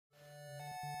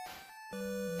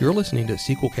You're listening to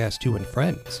Sequelcast 2 and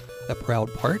Friends, a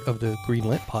proud part of the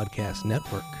Greenlit Podcast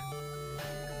Network.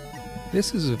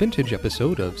 This is a vintage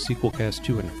episode of Sequelcast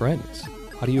 2 and Friends.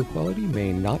 Audio quality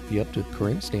may not be up to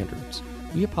current standards.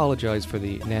 We apologize for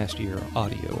the nastier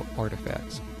audio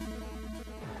artifacts.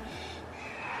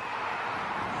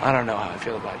 I don't know how I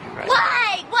feel about you right now.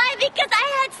 Why? Why? Because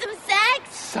I had some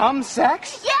sex? Some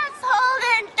sex? Yes,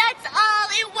 Holden. That's all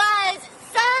it was.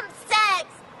 Some sex.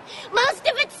 Most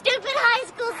of it stupid high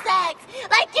school sex.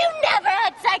 Like you never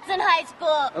had sex in high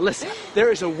school. Listen,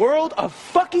 there is a world of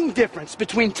fucking difference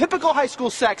between typical high school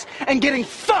sex and getting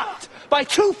fucked by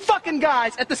two fucking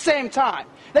guys at the same time.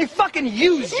 They fucking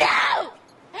use you. No!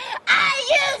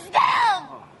 I used them!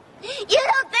 You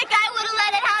don't think I would have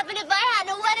let it happen if I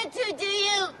hadn't wanted to, do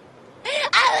you?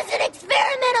 I was an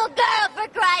experimental girl, for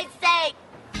Christ's sake.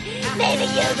 Maybe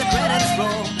you the credits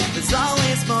roll, there's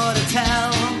always more to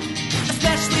tell.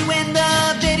 Especially when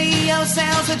the video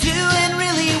sales are doing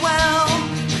really well.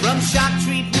 From Shock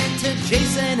Treatment to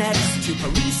Jason X to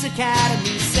Police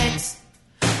Academy 6.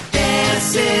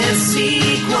 This is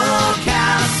Sequel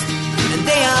Cast, and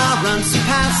they are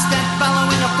unsurpassed at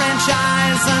following a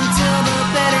franchise until the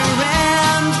bitter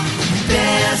end.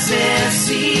 This is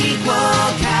Sequel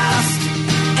Cast,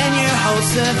 and your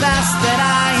hosts have asked that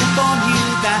I inform you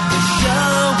that the show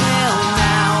will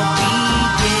now begin.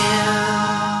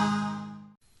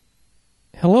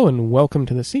 Hello and welcome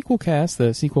to the Sequelcast.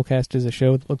 The Sequelcast is a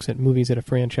show that looks at movies at a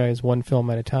franchise one film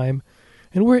at a time,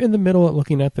 and we're in the middle at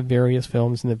looking at the various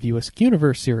films in the View Askew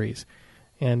Universe series.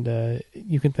 And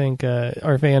you can thank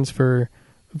our fans for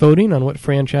voting on what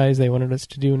franchise they wanted us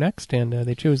to do next, and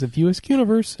they chose the View Askew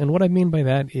Universe, and what I mean by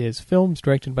that is films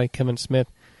directed by Kevin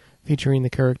Smith, featuring the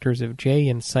characters of Jay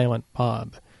and Silent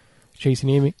Bob.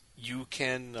 Jason Amy? You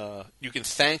can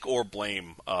thank or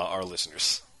blame our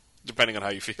listeners, depending on how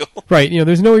you feel. Right,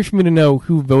 there's no way for me to know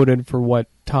who voted for what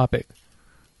topic.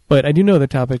 But I do know the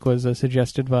topic was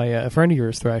suggested by a friend of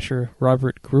yours, Thrasher,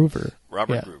 Robert Groover.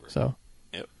 Robert Groover. So,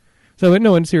 yep. So,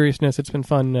 no, in seriousness, it's been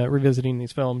fun revisiting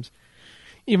these films.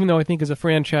 Even though I think as a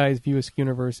franchise, View Askew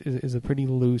Universe is a pretty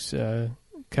loose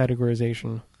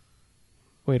categorization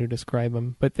way to describe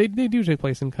them. But they do take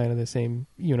place in kind of the same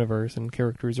universe, and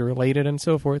characters are related and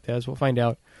so forth, as we'll find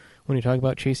out when we talk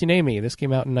about Chasing Amy. This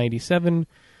came out in 1997,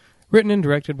 written and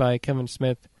directed by Kevin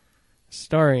Smith,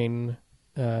 starring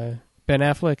Ben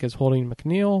Affleck as Holding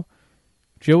McNeil,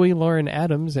 Joey Lauren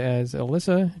Adams as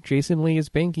Alyssa, Jason Lee as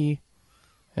Banky,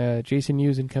 Jason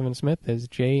Hughes and Kevin Smith as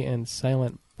Jay and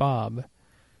Silent Bob.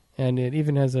 And it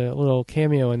even has a little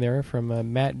cameo in there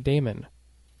from Matt Damon.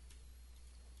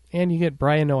 And you get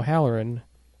Brian O'Halloran,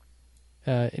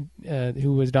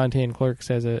 who was Dante in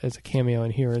Clerks, as a cameo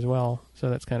in here as well. So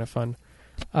that's kind of fun.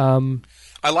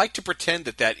 I like to pretend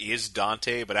that is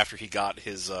Dante, but after he got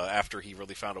his, after he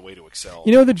really found a way to excel.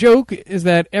 The joke is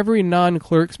that every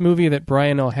non-Clerks movie that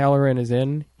Brian O'Halloran is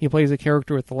in, he plays a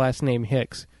character with the last name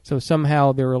Hicks. So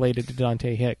somehow they're related to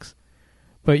Dante Hicks.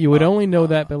 But you would only know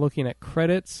that by looking at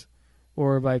credits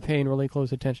or by paying really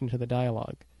close attention to the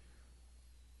dialogue.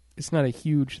 It's not a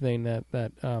huge thing that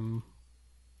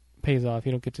pays off.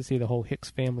 You don't get to see the whole Hicks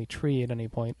family tree at any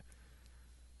point,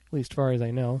 at least as far as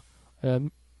I know.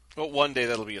 Well, one day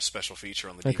that'll be a special feature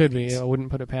on the DVDs. It could be. I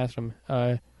wouldn't put it past them.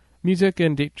 Music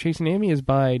and Chasing Amy is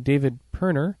by David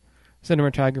Perner.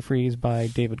 Cinematography is by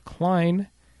David Klein.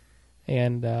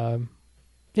 And,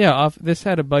 this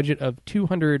had a budget of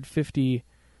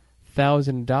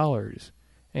 $250,000.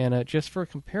 And just for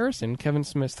comparison, Kevin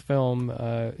Smith's film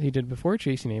he did before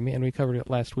Chasing Amy, and we covered it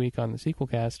last week on the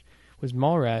Sequelcast, was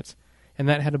Mallrats, and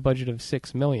that had a budget of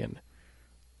 $6 million.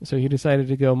 So he decided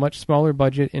to go much smaller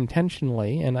budget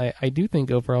intentionally, and I do think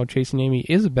overall Chasing Amy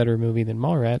is a better movie than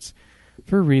Mallrats,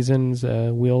 for reasons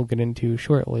we'll get into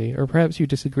shortly. Or perhaps you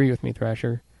disagree with me,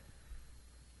 Thrasher.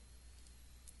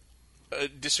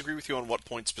 Disagree with you on what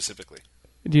point specifically?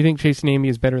 Do you think Chasing Amy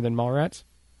is better than Mallrats?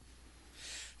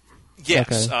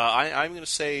 Yes. Okay. I'm going to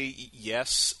say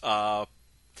yes.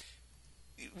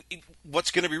 What's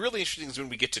going to be really interesting is when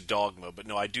we get to Dogma, but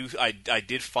no, I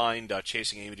did find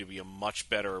Chasing Amy to be a much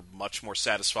better, much more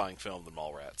satisfying film than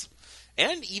Mallrats,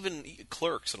 and even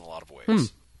Clerks in a lot of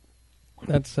ways.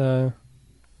 That's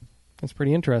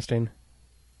pretty interesting.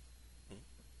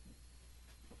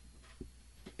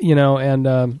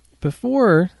 And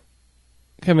before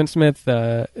Kevin Smith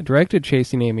directed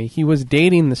Chasing Amy, he was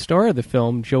dating the star of the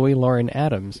film, Joey Lauren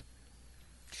Adams.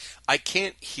 I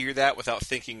can't hear that without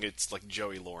thinking it's like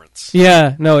Joey Lawrence.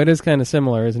 Yeah, no, it is kind of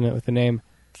similar, isn't it, with the name?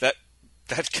 That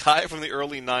guy from the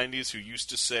early 90s who used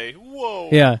to say, whoa,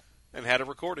 yeah, and had a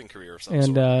recording career or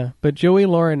something. And but Joey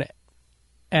Lauren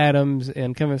Adams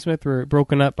and Kevin Smith were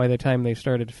broken up by the time they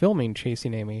started filming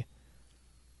Chasing Amy.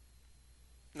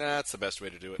 Nah, that's the best way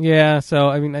to do it. Yeah, so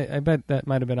I mean, I bet that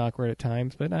might have been awkward at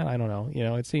times, but I don't know. You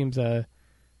know, it seems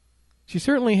she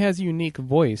certainly has a unique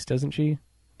voice, doesn't she?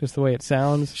 Just the way it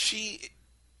sounds.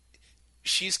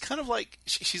 She's kind of like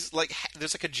she's like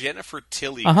there's like a Jennifer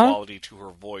Tilly Uh-huh. quality to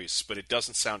her voice, but it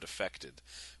doesn't sound affected,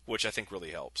 which I think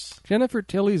really helps. Jennifer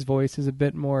Tilly's voice is a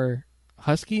bit more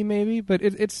husky, maybe, but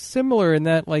it's similar in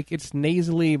that like it's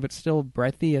nasally but still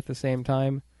breathy at the same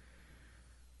time.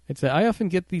 I often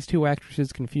get these two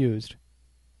actresses confused,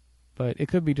 but it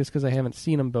could be just because I haven't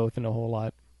seen them both in a whole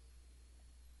lot.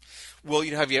 Well,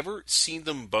 you know, have you ever seen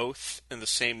them both in the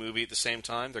same movie at the same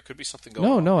time? There could be something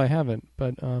going on. No, I haven't.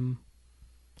 But I'm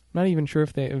not even sure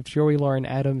if Joey Lauren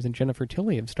Adams and Jennifer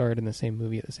Tilly have starred in the same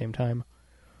movie at the same time.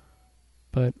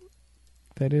 But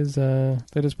that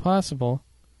is possible.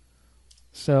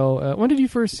 So, when did you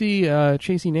first see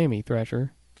Chasing Amy,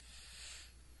 Thrasher?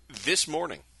 This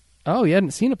morning. Oh, you hadn't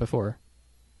seen it before.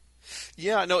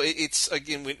 Yeah, no, it's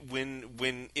again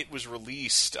when it was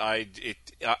released, it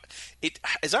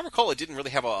as I recall, it didn't really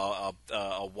have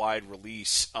a wide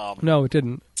release. No, it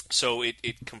didn't. So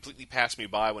it completely passed me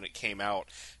by when it came out,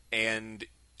 and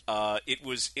it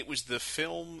was the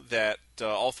film that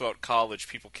all throughout college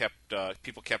people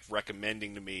kept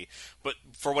recommending to me, but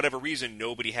for whatever reason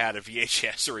nobody had a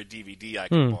VHS or a DVD I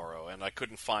could borrow, and I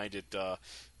couldn't find it.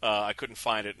 I couldn't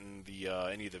find it in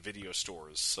any of the video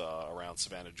stores around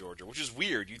Savannah, Georgia, which is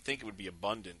weird. You'd think it would be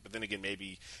abundant, but then again,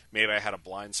 maybe I had a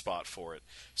blind spot for it.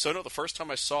 So no, the first time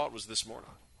I saw it was this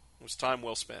morning. It was time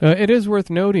well spent. It is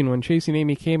worth noting when Chasing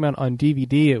Amy came out on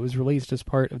DVD, it was released as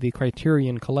part of the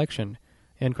Criterion Collection,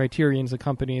 and Criterion's a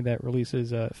company that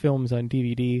releases films on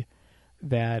DVD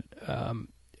that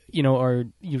are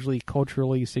usually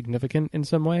culturally significant in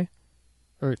some way,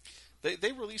 or.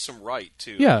 They release them right,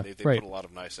 too. Yeah, they right. put a lot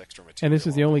of nice extra material. And this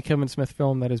is the on only it. Kevin Smith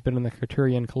film that has been in the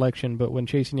Criterion Collection, but when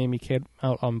Chasing Amy came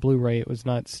out on Blu-ray, it was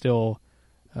not still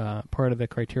part of the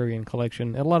Criterion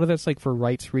Collection. And a lot of that's like for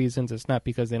rights reasons. It's not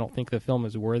because they don't think the film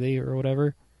is worthy or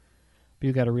whatever. But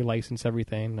you've got to relicense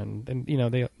everything, and you know,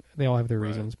 they all have their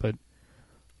reasons, but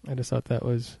I just thought that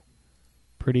was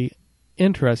pretty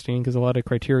interesting because a lot of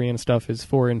Criterion stuff is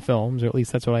foreign films, or at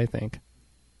least that's what I think.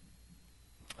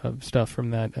 Of stuff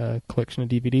from that collection of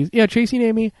DVDs. Yeah, Chasing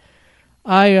Amy,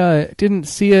 I didn't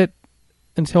see it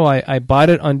until I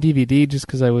bought it on DVD just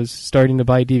because I was starting to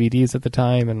buy DVDs at the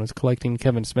time and was collecting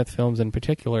Kevin Smith films in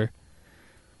particular.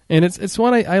 And it's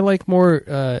one I like more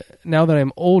now that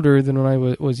I'm older than when I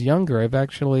was younger. I've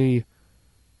actually,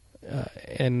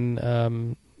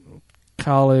 in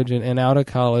college and out of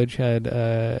college, had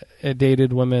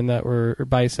dated women that were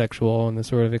bisexual and the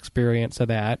sort of experience of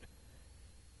that.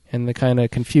 And the kind of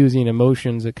confusing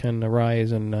emotions that can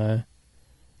arise in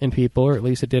people, or at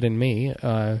least it did in me.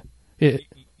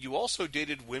 You also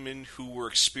dated women who were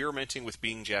experimenting with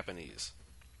being Japanese.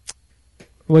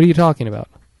 What are you talking about?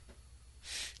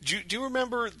 Do you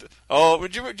remember? Do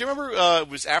you remember? It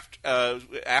was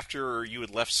after you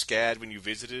had left SCAD when you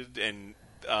visited, and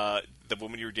the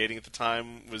woman you were dating at the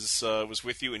time was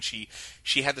with you, and she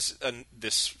had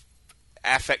this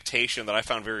affectation that I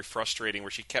found very frustrating, where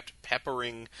she kept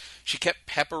peppering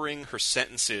her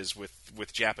sentences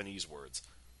with Japanese words.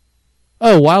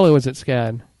 Oh, while I was at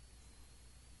SCAD.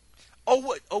 Oh,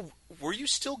 what? Oh, were you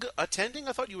still attending?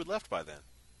 I thought you had left by then.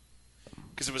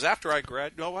 Because it was after I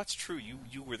graduated. No, that's true.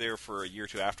 You were there for a year or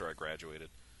two after I graduated.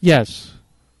 Yes.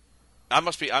 I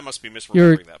must be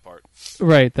misremembering that part.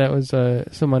 Right, that was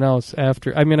someone else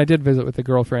after. I mean, I did visit with a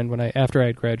girlfriend after I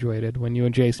had graduated, when you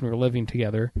and Jason were living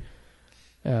together.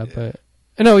 Yeah. But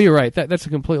no, you're right. That's a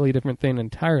completely different thing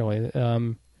entirely.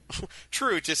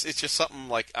 True. It's just something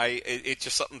like it's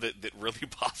just something that really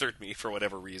bothered me for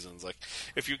whatever reasons. Like,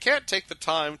 if you can't take the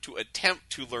time to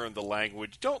attempt to learn the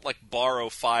language, don't borrow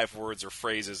 5 words or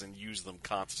phrases and use them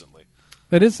constantly.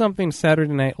 That is something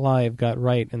Saturday Night Live got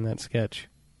right in that sketch.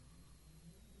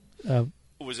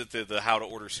 Was it the How to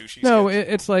Order Sushi? No, sketch?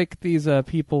 it's like these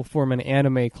people form an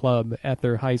anime club at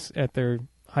their high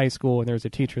school, and there's a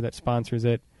teacher that sponsors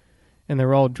it, and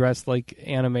they're all dressed like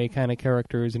anime kind of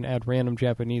characters and add random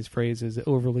Japanese phrases,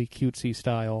 overly cutesy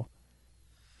style,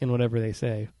 in whatever they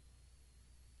say.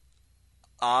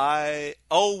 I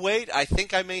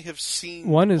think I may have seen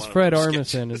one is Fred those Armisen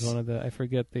sketches. is one of the, I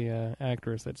forget the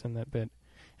actress that's in that bit.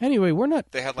 Anyway, we're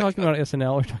not talking about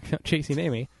SNL, we're talking about Chasing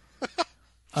Amy.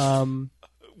 Well,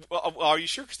 are you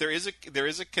sure? Because there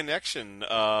is a connection.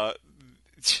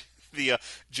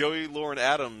 Joey Lauren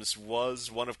Adams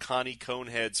was one of Connie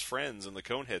Conehead's friends in the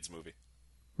Coneheads movie.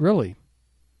 Really?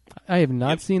 I have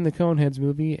not seen the Coneheads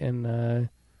movie, and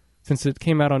since it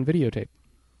came out on videotape.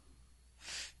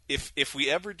 If we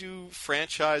ever do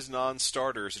franchise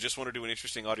non-starters, I just want to do an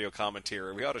interesting audio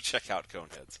commentary, we ought to check out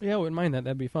Coneheads. Yeah, I wouldn't mind that.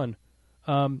 That'd be fun.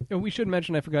 And we should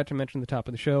mention, I forgot to mention at the top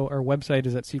of the show, our website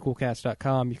is at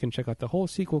sequelcast.com. You can check out the whole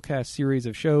Sequelcast series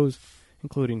of shows,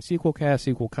 including Sequelcast,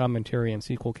 Sequel Commentary, and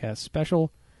Sequelcast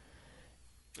Special.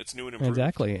 It's new and improved.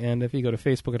 Exactly. And if you go to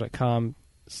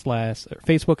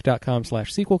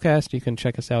facebook.com/sequelcast, you can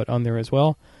check us out on there as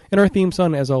well. And our theme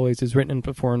song, as always, is written and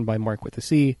performed by Mark with a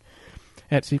C.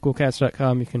 At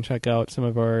sequelcast.com, you can check out some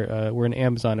of our, we're an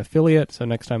Amazon affiliate, so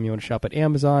next time you want to shop at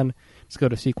Amazon, just go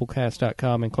to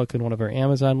sequelcast.com and click on one of our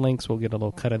Amazon links. We'll get a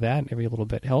little cut of that. Every little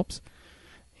bit helps.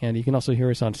 And you can also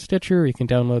hear us on Stitcher. You can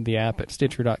download the app at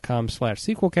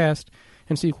stitcher.com/sequelcast,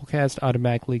 and Sequelcast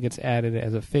automatically gets added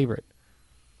as a favorite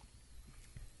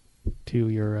to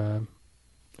your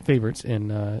favorites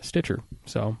in Stitcher.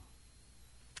 So,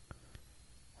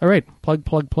 all right,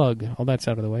 plug. All that's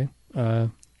out of the way.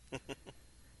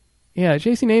 Yeah,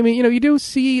 Jason Amy, you do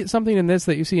see something in this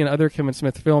that you see in other Kevin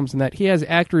Smith films, in that he has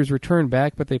actors return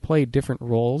back, but they play different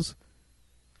roles.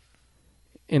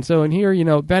 And so in here,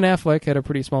 Ben Affleck had a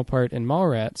pretty small part in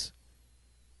Mallrats,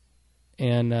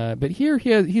 and but here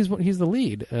he's the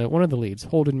lead, one of the leads,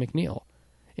 Holden McNeil,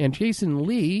 and Jason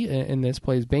Lee in this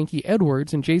plays Banky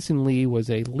Edwards, and Jason Lee was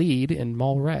a lead in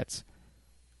Mallrats.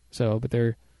 So, but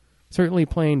they're certainly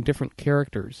playing different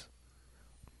characters.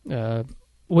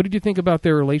 What did you think about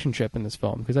their relationship in this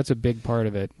film? Because that's a big part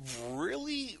of it.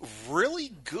 Really,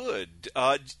 really good.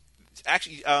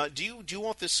 Actually, do you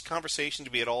want this conversation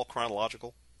to be at all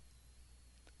chronological?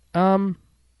 We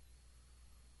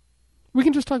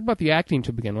can just talk about the acting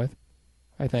to begin with,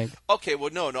 I think. Okay, well,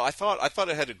 no. I thought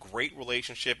it had a great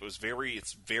relationship. It's very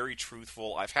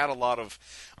truthful. I've had a lot of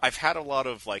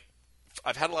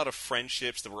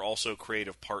friendships that were also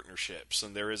creative partnerships,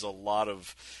 and there's a lot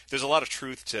of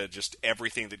truth to just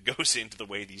everything that goes into the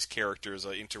way these characters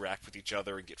interact with each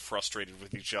other and get frustrated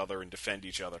with each other and defend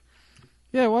each other.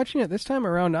 Yeah, watching it this time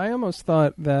around, I almost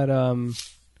thought that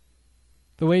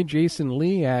the way Jason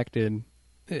Lee acted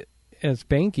as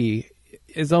Banky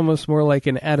is almost more like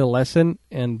an adolescent,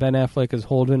 and Ben Affleck as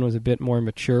Holden was a bit more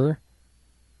mature.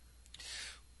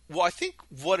 Well, I think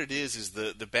what it is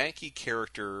the Banky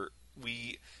character.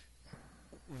 We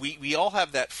all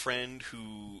have that friend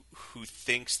who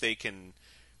thinks they can,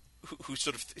 who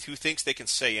thinks they can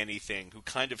say anything, who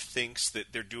kind of thinks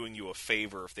that they're doing you a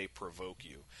favor if they provoke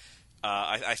you.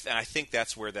 I think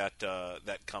that's where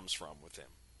that comes from with him.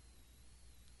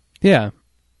 Yeah,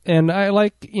 and I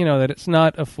like that it's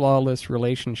not a flawless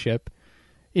relationship,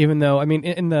 even though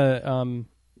in the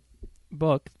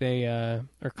book they are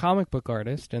comic book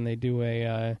artists, and they do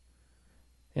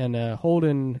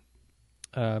Holden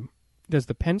does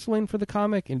the penciling for the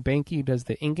comic, and Banky does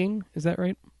the inking. Is that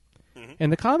right? Mm-hmm.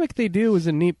 And the comic they do is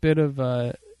a neat bit of.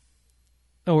 Oh,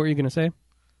 what were you going to say?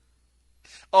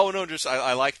 Oh no, just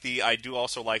I do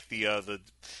also like the.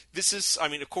 This is,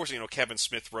 of course, Kevin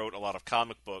Smith wrote a lot of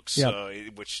comic books, yep.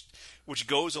 which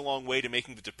goes a long way to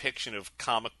making the depiction of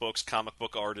comic books, comic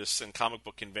book artists, and comic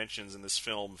book conventions in this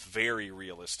film very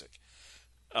realistic.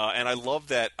 And I love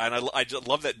that, and I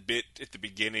love that bit at the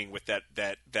beginning with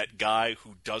that guy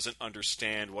who doesn't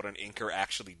understand what an inker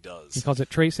actually does. He calls it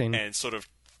tracing, and sort of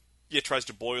tries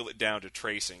to boil it down to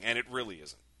tracing, and it really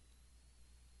isn't.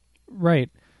 Right,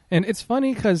 and it's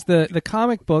funny because the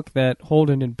comic book that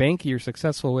Holden and Banky are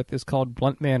successful with is called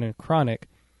Blunt Man and Chronic,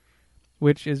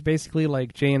 which is basically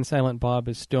like Jay and Silent Bob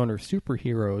as stoner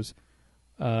superheroes,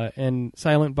 and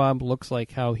Silent Bob looks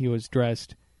like how he was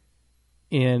dressed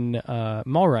in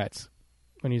Mallrats,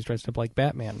 when he's dressed up like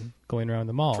Batman going around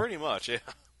the mall. Pretty much, yeah.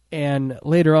 And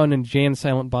later on in Jay and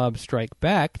Silent Bob Strike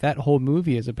Back, that whole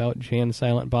movie is about Jay and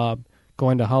Silent Bob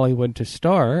going to Hollywood to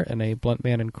star in a Blunt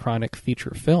Man and Chronic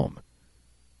feature film.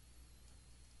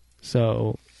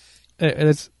 So,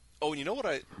 it's... Oh, you know what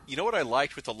I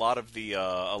liked with a lot of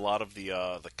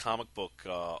the comic book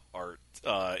art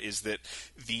is that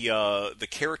the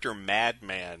character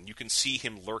Madman, you can see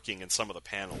him lurking in some of the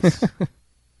panels.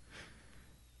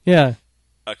 Yeah.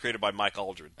 Created by Mike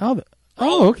Aldred.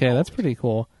 Okay, that's pretty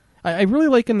cool. I really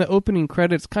like in the opening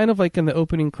credits, kind of like in the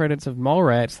opening credits of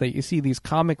Mallrats, that you see these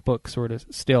comic book sort of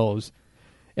stills.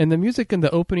 And the music in the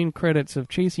opening credits of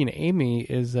Chasing Amy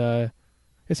is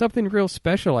something real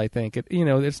special, I think.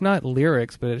 It's not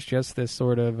lyrics, but it's just this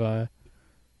sort of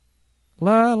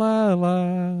la la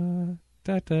la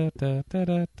da da da da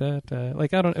da da da.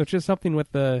 Like, I don't know, it's just something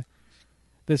with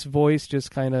this voice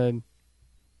just kind of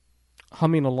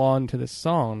humming along to this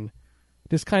song.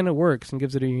 This kind of works and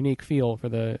gives it a unique feel for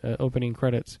the opening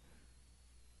credits.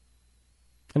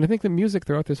 And I think the music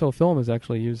throughout this whole film is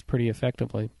actually used pretty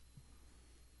effectively.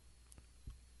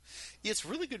 Yeah, it's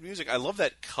really good music. I love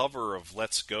that cover of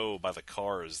 "Let's Go" by the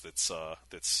Cars. That's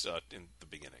in the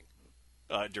beginning,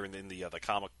 during the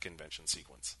comic convention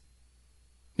sequence.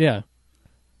 Yeah.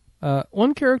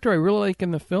 One character I really like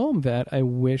in the film that I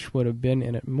wish would have been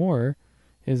in it more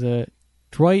is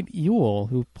Dwight Ewell,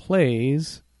 who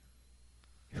plays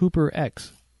Hooper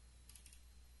X.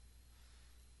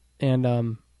 And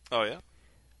Oh yeah.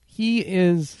 he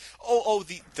is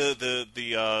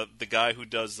the guy who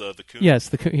does the Coon. yes,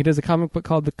 he does a comic book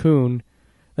called The Coon.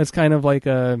 That's kind of like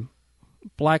a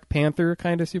Black Panther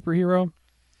kind of superhero,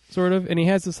 sort of. And he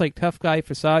has this like tough guy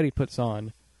facade he puts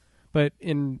on, but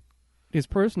in his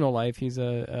personal life, he's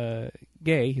a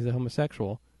gay. He's a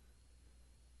homosexual,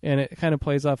 and it kind of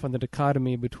plays off on the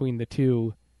dichotomy between the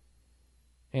two.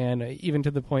 And even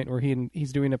to the point where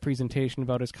he's doing a presentation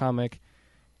about his comic,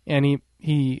 and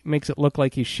he makes it look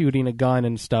like he's shooting a gun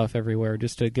and stuff everywhere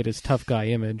just to get his tough guy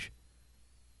image.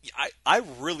 I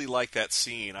really like that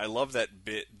scene. I love that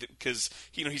bit because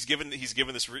he's given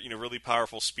this really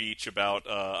powerful speech about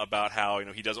how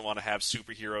he doesn't want to have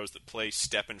superheroes that play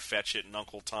Step and Fetch It and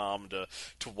Uncle Tom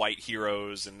to white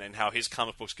heroes, and how his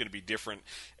comic book's going to be different,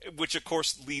 which of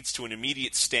course leads to an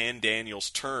immediate Stan Daniels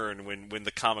turn when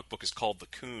the comic book is called The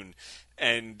Coon,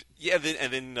 and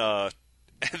then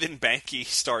Banky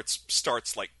starts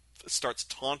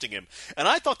taunting him, and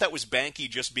I thought that was Banky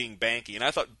just being Banky, and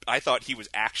I thought he was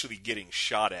actually getting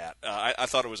shot at. I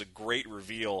thought it was a great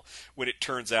reveal when it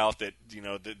turns out that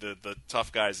the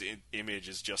tough guy's image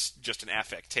is just an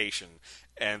affectation,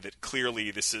 and that clearly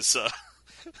this is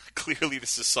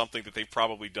something that they've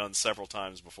probably done several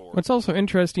times before. What's also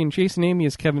interesting, Chasing Amy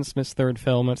is Kevin Smith's third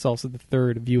film. It's also the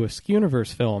third View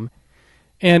Askew-Universe film,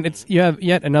 and you have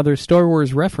yet another Star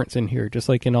Wars reference in here, just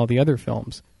like in all the other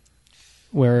films,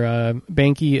 where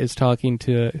Banky is talking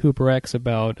to Hooper X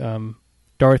about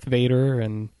Darth Vader,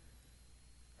 and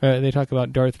they talk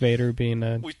about Darth Vader being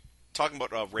we're talking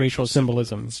about racial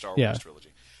symbolism in the Star Wars yeah.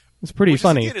 trilogy. It's pretty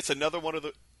funny. Again, it's another one of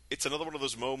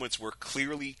those moments where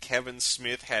clearly Kevin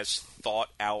Smith has thought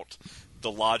out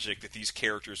the logic that these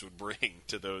characters would bring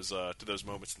to those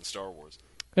moments in Star Wars.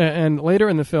 And later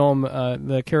in the film,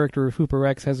 the character of Hooper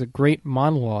X has a great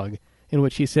monologue in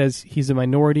which he says he's a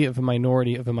minority of a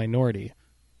minority of a minority.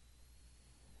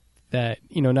 That,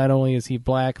 not only is he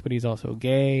black, but he's also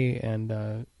gay,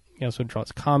 and he also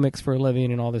draws comics for a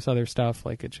living and all this other stuff.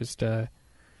 Like, it's just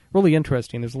really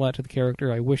interesting. There's a lot to the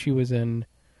character. I wish he was in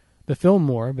the film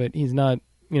more, but he's not,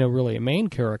 really a main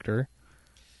character.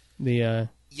 He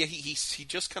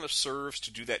just kind of serves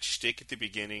to do that shtick at the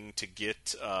beginning to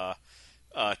get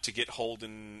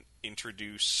Holden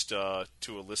introduced to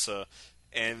Alyssa,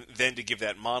 and then to give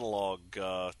that monologue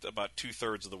about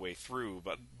 2/3 of the way through.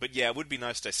 But yeah, it would be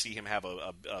nice to see him have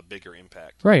a bigger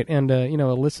impact. Right, and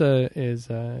Alyssa is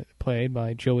played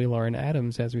by Joey Lauren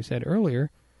Adams, as we said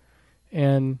earlier,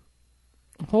 and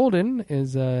Holden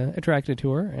is attracted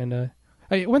to her. And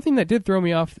one thing that did throw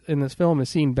me off in this film is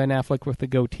seeing Ben Affleck with the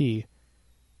goatee.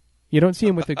 You don't see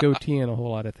him with the goatee in a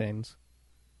whole lot of things.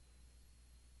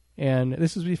 And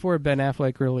this is before Ben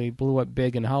Affleck really blew up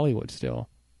big in Hollywood still.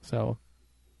 So,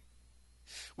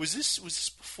 was this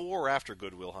before or after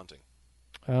Good Will Hunting?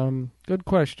 Good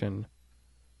question.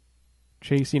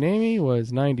 Chasing Amy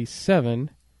was 1997,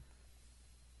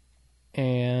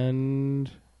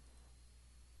 and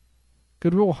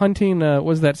Good Will Hunting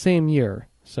was that same year.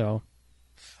 So,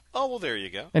 oh well, there you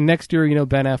go. And next year,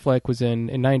 Ben Affleck was in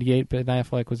 1998. Ben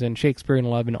Affleck was in Shakespeare in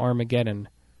Love and Armageddon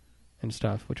and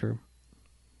stuff, which are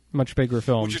much bigger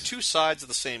films. Which are two sides of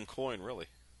the same coin, really.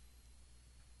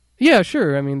 Yeah,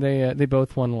 sure. I mean, they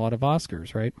both won a lot of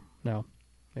Oscars, right? No,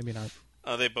 maybe not.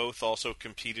 They both also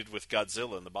competed with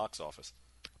Godzilla in the box office.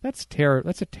 That's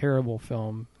a terrible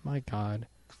film. My God.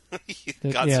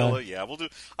 Godzilla, yeah. We'll do.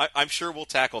 I'm sure we'll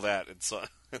tackle that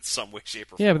in some way,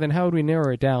 shape, or form. Yeah, but then how would we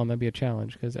narrow it down? That'd be a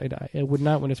challenge, because I would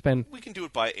not want to spend. We can do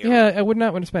it by era. Yeah, I would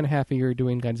not want to spend half a year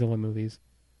doing Godzilla movies.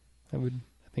 That would,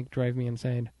 I think, drive me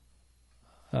insane.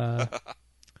 But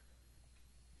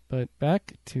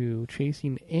back to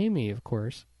Chasing Amy, of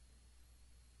course.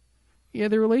 Yeah,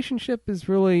 the relationship is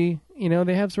really,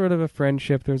 they have sort of a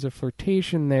friendship. There's a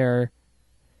flirtation there.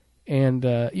 And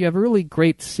you have a really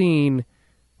great scene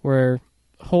where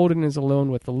Holden is alone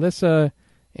with Alyssa,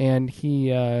 and he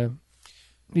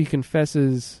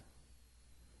confesses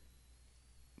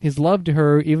his love to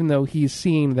her, even though he's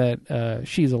seeing that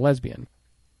she's a lesbian.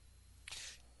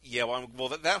 Yeah, well,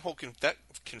 that whole that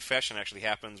confession actually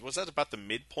happens. Was that about the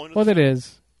midpoint of the film? Well, it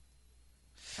is.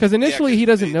 Because initially he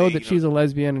doesn't know that she's a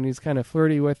lesbian, and he's kind of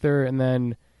flirty with her, and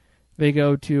then they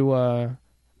go to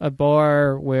a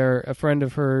bar where a friend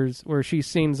of hers, where she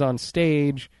sings on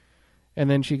stage, and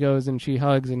then she goes and she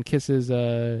hugs and kisses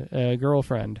a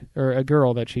girlfriend, or a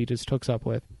girl that she just hooks up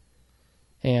with.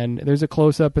 And there's a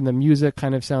close-up, and the music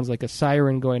kind of sounds like a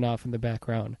siren going off in the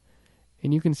background.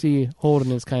 And you can see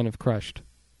Holden is kind of crushed.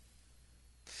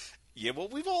 Yeah, well,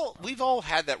 we've all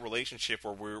had that relationship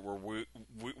where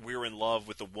we're in love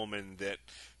with a woman that,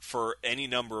 for any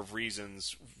number of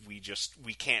reasons, we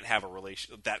can't have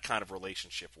that kind of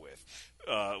relationship with.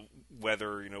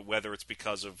 Whether it's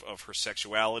because of her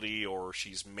sexuality, or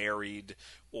she's married,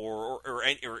 or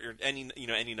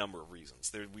any number of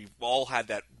reasons. We've all had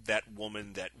that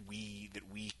woman that we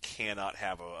cannot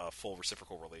have a full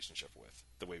reciprocal relationship with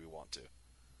the way we want to.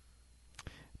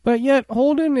 But yet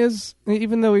Holden is,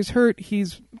 even though he's hurt,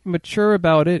 he's mature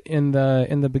about it in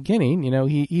the beginning.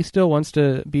 He still wants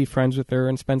to be friends with her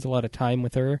and spends a lot of time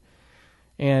with her.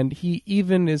 And he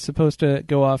even is supposed to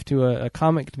go off to a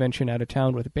comic convention out of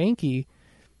town with Banky,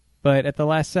 but at the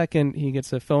last second he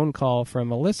gets a phone call from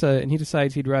Alyssa, and he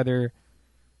decides he'd rather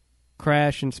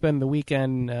crash and spend the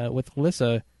weekend with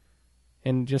Alyssa,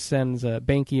 and just sends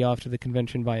Banky off to the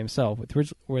convention by himself.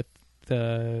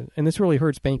 And this really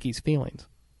hurts Banky's feelings.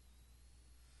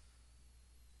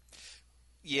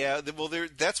 Yeah, well,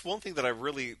 that's one thing I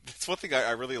really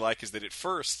like, is that at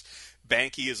first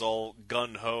Banky is all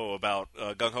gung ho about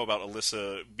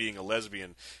Alyssa being a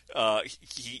lesbian.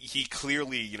 He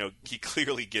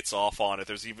clearly gets off on it.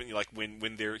 There's even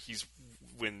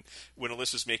when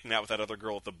Alyssa's making out with that other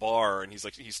girl at the bar, and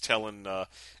he's telling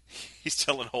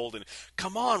Holden,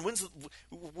 "Come on,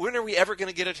 when are we ever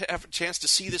going to get a chance to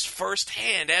see this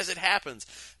firsthand as it happens?"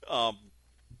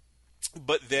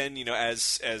 But then,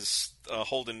 as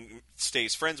Holden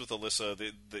stays friends with Alyssa,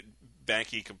 the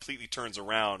Banky completely turns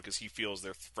around because he feels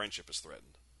their friendship is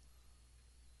threatened.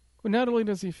 Well, not only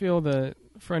does he feel the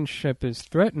friendship is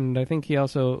threatened, I think he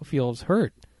also feels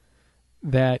hurt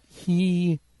that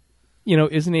he,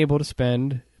 isn't able to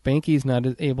spend. Banky's not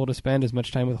able to spend as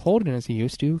much time with Holden as he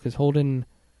used to, because Holden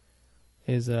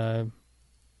is,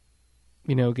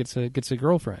 gets a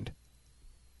girlfriend.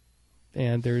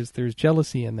 And there's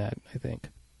jealousy in that, I think.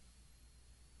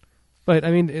 But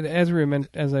I mean,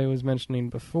 as I was mentioning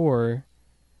before,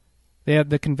 they have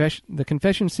the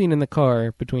confession scene in the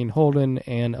car between Holden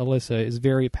and Alyssa is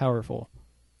very powerful.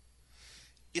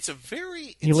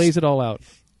 He lays it all out.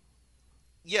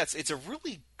 Yes, it's a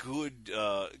really good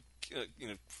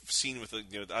scene with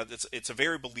it's a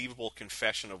very believable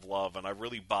confession of love, and I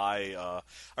really buy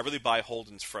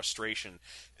Holden's frustration.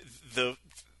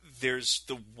 There's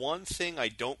the one thing I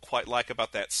don't quite like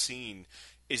about that scene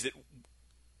is that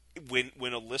when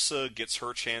Alyssa gets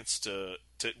her chance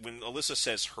when Alyssa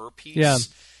says her piece, yeah.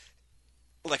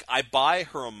 I buy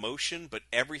her emotion, but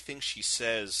everything she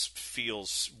says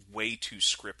feels way too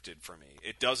scripted for me.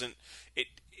 It doesn't.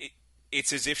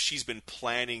 It's as if she's been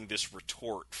planning this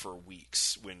retort for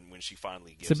weeks when she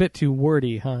finally gives it. It's a bit too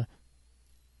wordy, huh?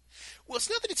 Well, it's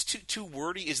not that it's too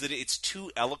wordy, is that it's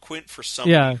too eloquent for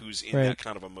somebody who's in that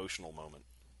kind of emotional moment.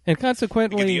 And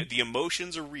consequently, the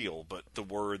emotions are real, but the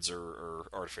words are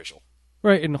artificial.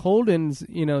 Right, and Holden's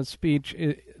speech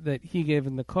that he gave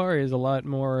in the car is a lot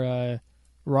more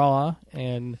raw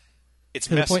and it's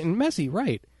to messy. The point and messy,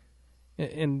 right?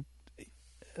 And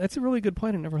that's a really good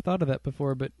point. I never thought of that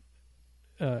before, but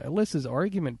Alyssa's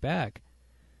argument back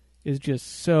is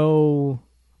just so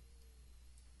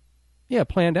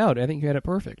planned out. I think you had it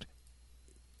perfect.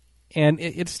 And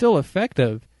it's still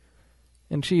effective.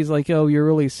 And she's like, "Oh, you're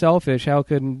really selfish. How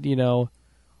could,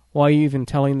 why are you even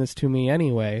telling this to me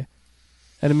anyway?"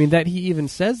 And I mean, that he even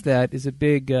says that is a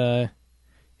big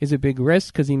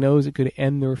risk, because he knows it could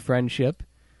end their friendship.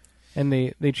 And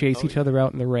they chase each other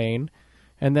out in the rain.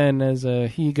 And then as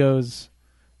he goes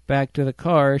back to the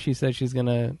car, she says she's going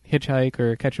to hitchhike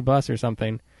or catch a bus or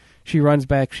something. She runs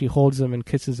back, she holds him and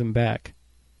kisses him back.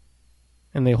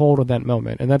 And they hold at that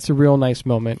moment. And that's a real nice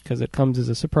moment, because it comes as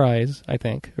a surprise, I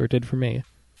think, or it did for me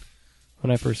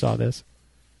when I first saw this.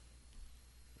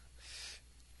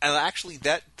 And actually,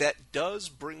 that does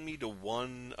bring me to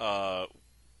one. I'm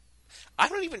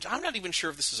not even sure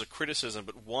if this is a criticism,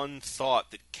 but one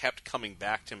thought that kept coming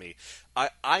back to me.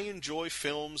 I enjoy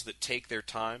films that take their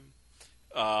time.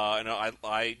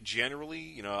 I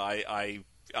generally,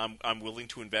 I'm willing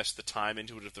to invest the time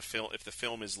into it if the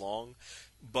film is long.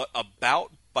 But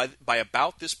by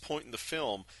about this point in the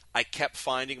film, I kept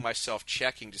finding myself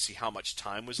checking to see how much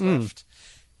time was left.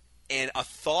 And a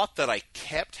thought that I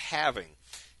kept having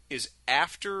is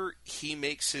after he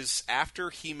makes his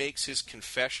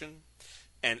confession,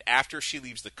 and after she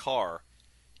leaves the car,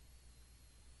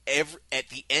 at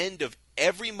the end of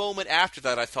every moment after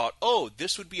that, I thought, oh,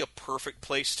 this would be a perfect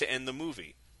place to end the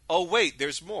movie. Oh, wait,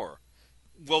 there's more.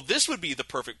 Well, this would be the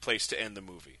perfect place to end the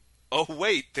movie. Oh,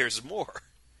 wait, there's more.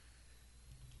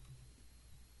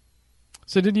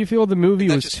 So did you feel the movie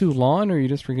was too long, or you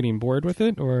just were getting bored with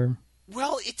it, or?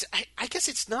 Well, I guess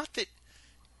it's not that.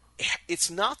 It's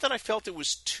not that I felt it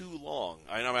was too long.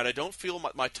 I don't feel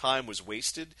my time was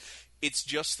wasted. It's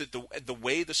just that the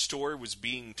way the story was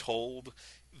being told,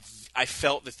 I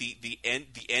felt that the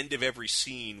end of every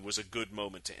scene was a good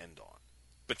moment to end on.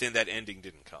 But then that ending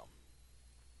didn't come,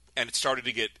 and it started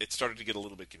to get a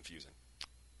little bit confusing.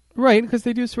 Right, because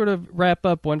they do sort of wrap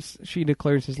up once she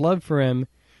declares his love for him.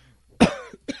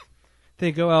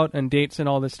 They go out on dates and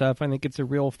all this stuff. I think it's a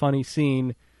real funny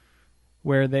scene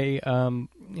where they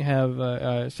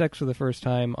have sex for the first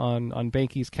time on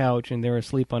Banky's couch, and they're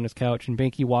asleep on his couch, and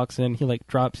Banky walks in. He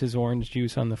drops his orange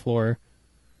juice on the floor.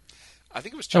 I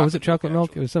think it was chocolate. Oh, was it chocolate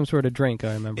milk? Actually. It was some sort of drink,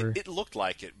 I remember. It looked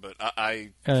like it, but I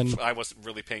wasn't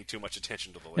really paying too much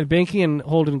attention to the label. And Banky and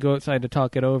Holden go outside to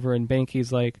talk it over, and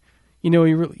Banky's like,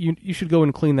 you should go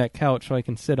and clean that couch so I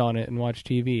can sit on it and watch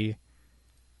TV.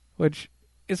 Which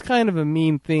is kind of a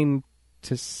mean thing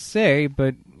to say,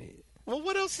 but... Well,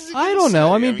 what else is he I don't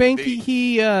know. I mean,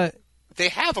 Banky, they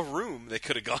have a room they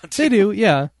could have gone to. They do,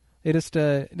 yeah. They just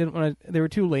didn't want to... They were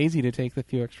too lazy to take the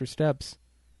few extra steps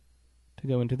to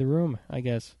go into the room, I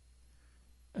guess.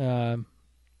 Well,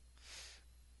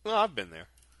 I've been there.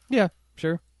 Yeah,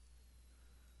 sure.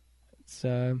 It's,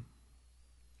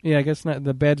 yeah, I guess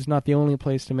the bed's not the only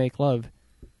place to make love.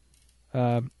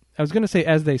 I was going to say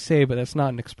 "as they say," but that's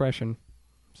not an expression.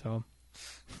 So.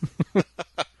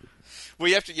 Well,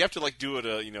 you have to do it.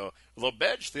 The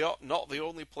bed's not the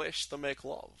only place to make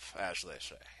love, as they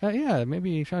say. Yeah,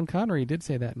 maybe Sean Connery did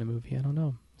say that in a movie. I don't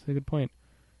know. It's a good point.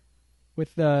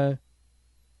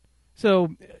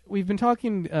 So we've been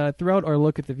talking throughout our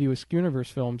look at the View Askew Universe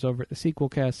films over at the Sequel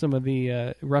Cast, some of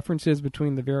the references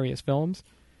between the various films.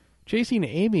 Chasing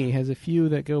Amy has a few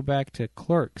that go back to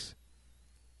Clerks.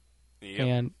 Yep.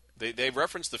 And they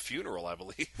reference the funeral, I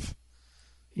believe.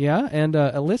 Yeah, and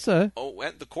Alyssa... Oh,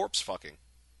 and the corpse fucking.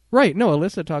 Right, no,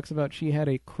 Alyssa talks about she had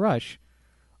a crush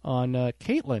on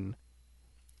Caitlin,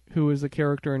 who was the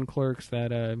character in Clerks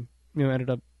that ended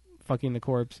up fucking the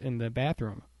corpse in the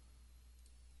bathroom.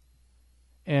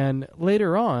 And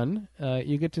later on,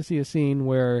 you get to see a scene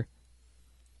where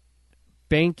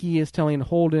Banky is telling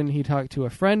Holden he talked to a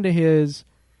friend of his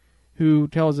who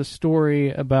tells a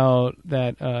story about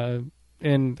that, I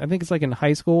think it's in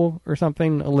high school or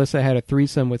something, Alyssa had a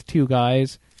threesome with two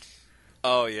guys.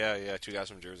 Oh, yeah, two guys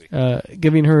from Jersey.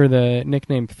 Giving her the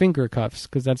nickname Finger Cuffs,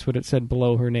 because that's what it said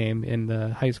below her name in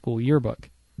the high school yearbook.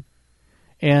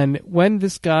 And when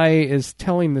this guy is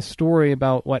telling the story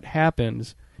about what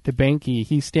happens to Banky,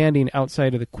 he's standing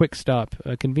outside of the Quick Stop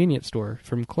convenience store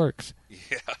from Clerks.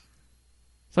 Yeah.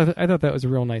 So I thought that was a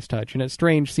real nice touch, and it's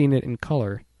strange seeing it in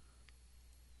color,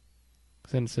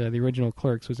 since the original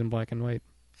Clerks was in black and white.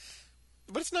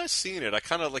 But it's nice seeing it. I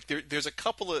kind of there's a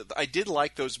couple of... I did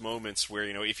like those moments where,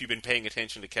 if you've been paying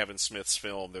attention to Kevin Smith's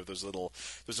film, there are those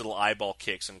little eyeball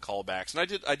kicks and callbacks,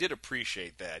 and I did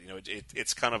appreciate that.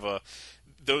 It's kind of a...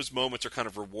 Those moments are kind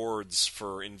of rewards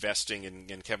for investing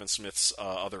in Kevin Smith's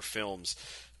other films.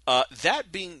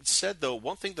 That being said, though,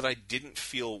 one thing that I didn't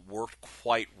feel worked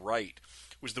quite right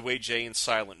was the way Jay and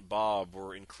Silent Bob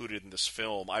were included in this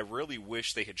film. I really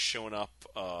wish they had shown up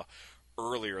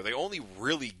earlier. They only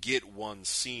really get one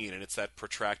scene, and it's that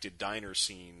protracted diner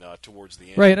scene towards the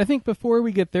end. Right. I think before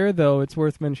we get there, though, it's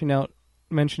worth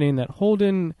mentioning that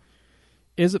Holden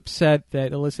is upset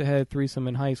that Alyssa had a threesome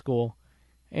in high school.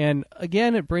 And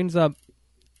again, it brings up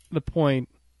the point,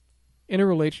 in a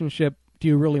relationship, do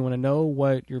you really want to know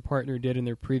what your partner did in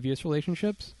their previous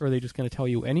relationships? Or are they just going to tell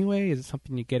you anyway? Is it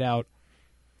something you get out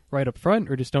right up front,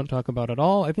 or just don't talk about at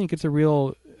all? I think it's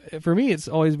for me, it's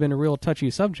always been a real touchy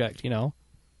subject,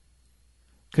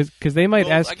 Because they might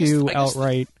ask you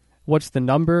outright, what's the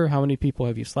number? How many people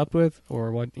have you slept with?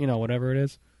 Or whatever it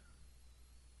is.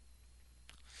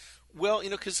 Well,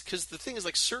 because the thing is,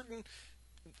 certain...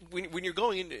 When you're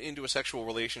going into a sexual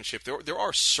relationship, there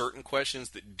are certain questions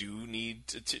that do need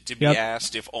to be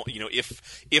asked. If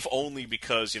only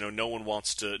because no one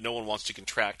wants to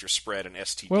contract or spread an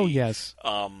STD. Well, yes.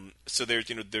 So there's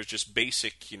just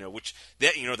basic which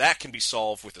that can be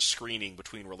solved with a screening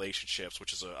between relationships,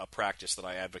 which is a practice that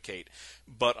I advocate.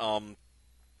 But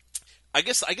I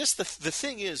guess the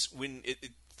thing is when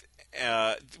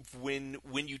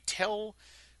you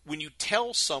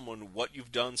tell someone what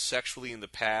you've done sexually in the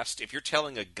past, if you're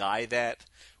telling a guy that,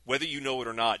 whether you know it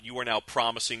or not, you are now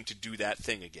promising to do that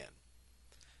thing again.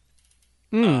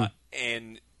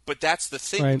 But that's the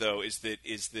thing, Right. though, is that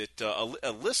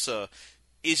Alyssa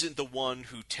isn't the one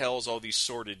who tells all these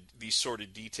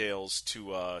sordid details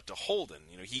to Holden.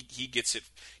 You know, he gets it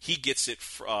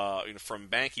from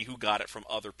Banky, who got it from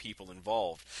other people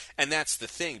involved, and that's the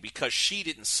thing, because she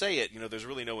didn't say it. You know, there's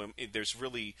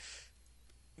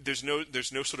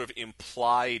no sort of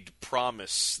implied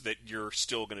promise that you're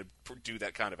still going to do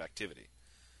that kind of activity.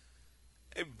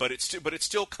 But it's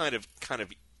still kind of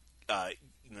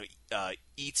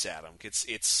eats at him.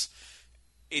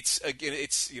 It's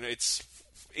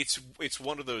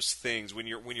one of those things when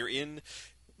you're in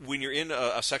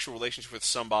a sexual relationship with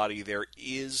somebody, there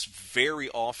is very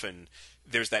often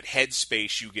there's that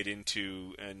headspace you get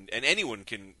into, and anyone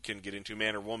can get into,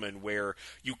 man or woman, where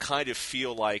you kind of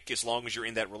feel like as long as you're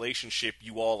in that relationship,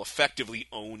 you all effectively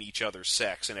own each other's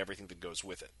sex and everything that goes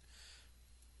with it,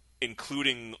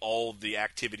 including all the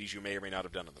activities you may or may not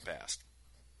have done in the past.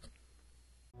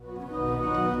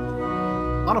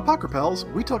 On Apocrypals,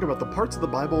 we talk about the parts of the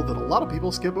Bible that a lot of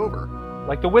people skip over.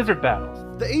 Like the wizard battles,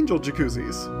 The angel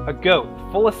jacuzzis, a goat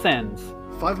full of sins,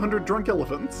 500 drunk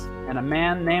elephants, and a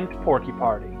man named Porky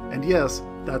Party. and yes,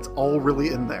 that's all really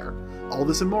in there. All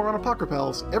this and more on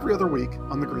Apocrypals every other week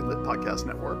on the Greenlit Podcast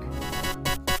Network.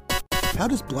 How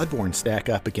does Bloodborne stack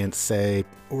up against, say,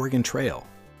 Oregon Trail?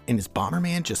 And is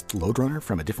Bomberman just Loadrunner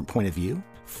from a different point of view?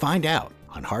 Find out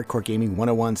on Hardcore Gaming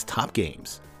 101's Top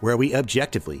Games, where we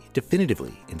objectively,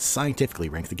 definitively, and scientifically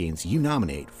rank the games you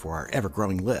nominate for our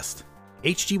ever-growing list.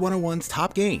 HG 101's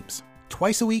Top Games,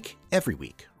 twice a week, every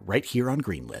week, right here on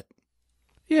Greenlit.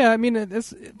 Yeah, I mean,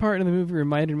 this part of the movie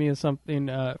reminded me of something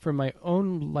from my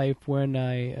own life when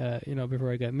I,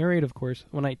 before I got married, of course,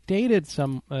 when I dated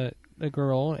a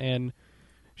girl, and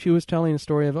she was telling a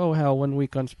story of, how 1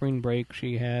 week on spring break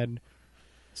she had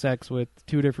sex with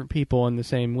 2 different people in the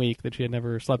same week that she had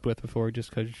never slept with before just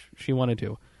because she wanted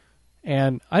to.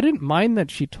 And I didn't mind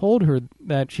that she told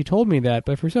me that,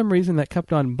 but for some reason that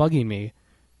kept on bugging me.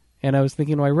 And I was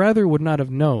thinking, I rather would not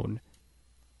have known.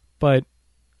 But,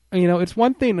 it's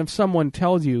one thing if someone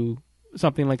tells you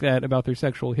something like that about their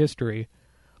sexual history,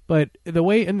 but the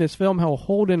way in this film how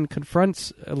Holden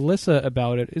confronts Alyssa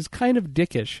about it is kind of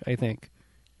dickish, I think.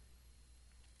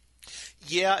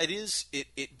 Yeah, it is.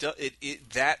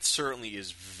 That certainly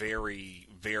is very,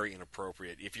 very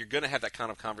inappropriate. If you're going to have that kind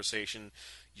of conversation,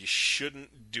 you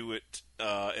shouldn't do it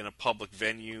in a public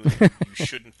venue. You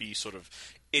shouldn't be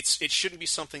it shouldn't be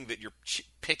something that you're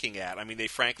picking at. I mean,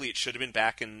 it should have been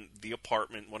back in the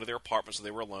apartment, one of their apartments, where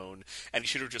they were alone, and he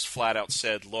should have just flat out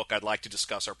said, "Look, I'd like to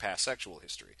discuss our past sexual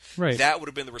history." Right. That would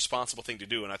have been the responsible thing to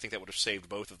do, and I think that would have saved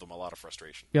both of them a lot of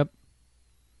frustration. Yep.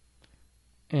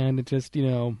 And it just,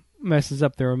 messes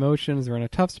up their emotions. They're in a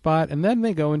tough spot, and then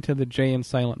they go into the Jay and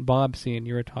Silent Bob scene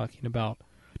you were talking about.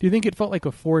 Do you think it felt like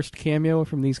a forced cameo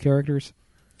from these characters?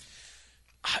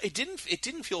 It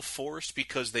didn't feel forced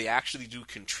because they actually do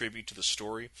contribute to the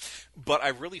story, but I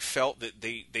really felt that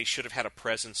they should have had a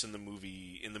presence in the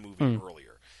movie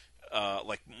earlier,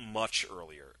 much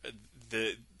earlier.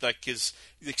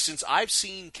 Since I've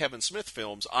seen Kevin Smith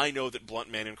films, I know that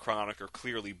Blunt Man and Chronic are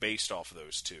clearly based off of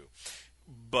those two,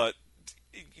 but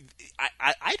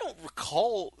I don't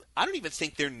recall. I don't even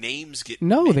think their names get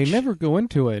mentioned. They never go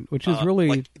into it, which is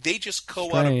really they just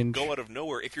go out of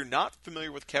nowhere. If you're not familiar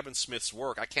with Kevin Smith's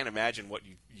work, I can't imagine what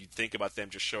you'd think about them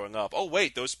just showing up. Oh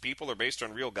wait, those people are based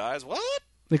on real guys. What?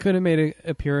 They could have made an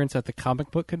appearance at the comic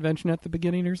book convention at the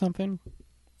beginning or something.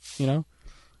 Yeah,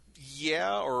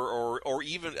 or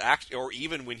even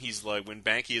when he's when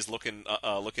Banky is looking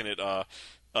at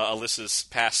Alyssa's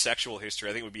past sexual history,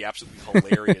 I think it would be absolutely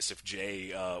hilarious if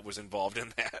Jay was involved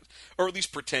in that, or at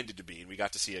least pretended to be, and we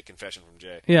got to see a confession from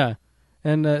Jay. Yeah,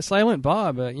 and Silent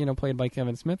Bob, played by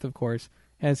Kevin Smith, of course,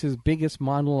 has his biggest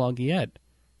monologue yet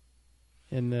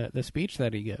in the speech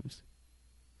that he gives,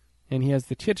 and he has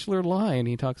the titular line.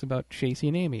 He talks about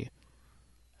chasing Amy,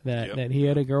 that he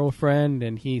had a girlfriend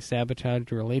and he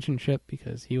sabotaged a relationship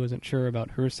because he wasn't sure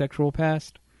about her sexual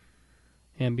past.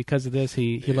 And because of this,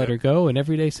 he let her go, and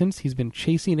every day since, he's been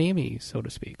chasing Amy, so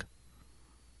to speak.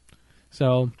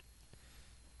 So,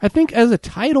 I think as a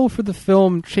title for the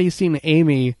film, Chasing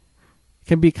Amy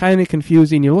can be kind of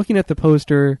confusing. You're looking at the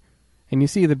poster, and you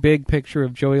see the big picture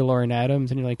of Joey Lauren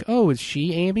Adams, and you're like, oh, is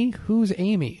she Amy? Who's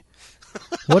Amy?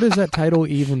 What does that title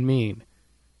even mean?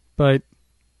 But,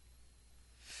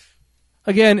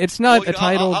 again, it's not a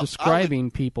title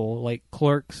describing people like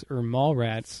clerks or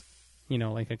Mallrats.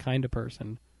 Like a kind of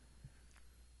person.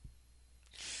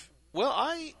 Well,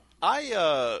 I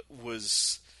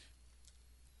was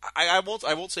I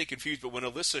won't say confused, but when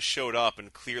Alyssa showed up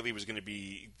and clearly was going to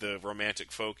be the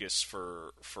romantic focus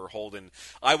for Holden,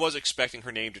 I was expecting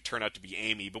her name to turn out to be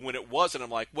Amy. But when it wasn't, I'm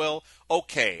like, well,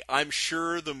 okay, I'm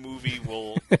sure the movie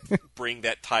will bring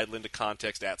that title into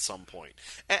context at some point,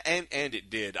 and it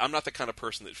did. I'm not the kind of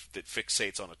person that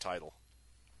fixates on a title.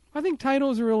 I think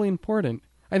titles are really important.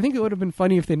 I think it would have been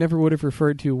funny if they never would have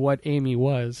referred to what Amy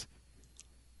was.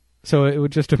 So it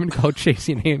would just have been called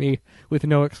Chasing Amy with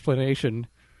no explanation.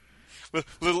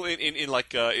 Little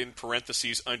in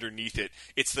parentheses underneath it,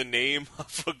 it's the name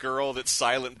of a girl that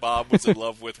Silent Bob was in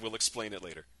love with. We'll explain it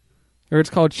later. Or it's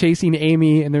called Chasing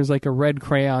Amy, and there's like a red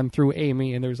crayon through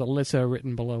Amy, and there's Alyssa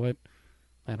written below it.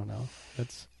 I don't know.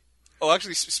 That's. Oh,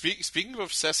 actually, speaking of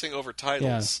obsessing over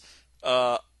titles,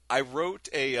 I wrote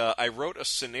a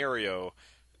scenario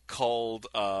called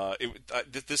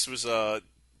this was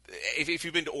if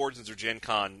you've been to Origins or Gen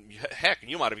Con, heck,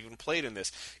 you might have even played in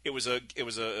this. It was a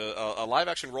live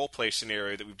action role play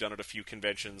scenario that we've done at a few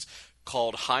conventions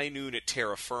called High Noon at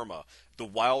Terra Firma, the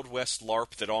Wild West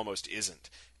LARP that almost isn't.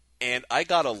 And I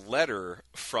got a letter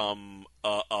from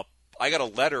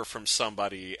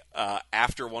somebody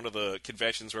after one of the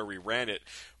conventions where we ran it,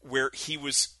 where he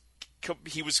was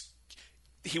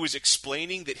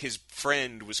explaining that his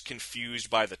friend was confused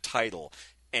by the title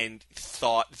and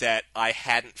thought that I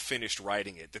hadn't finished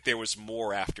writing it, that there was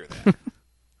more after that.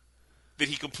 That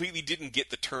he completely didn't get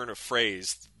the turn of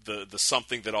phrase, the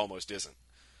something that almost isn't.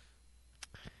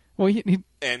 Well,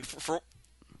 and for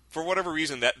whatever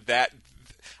reason that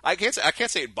I can't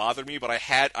say it bothered me, but I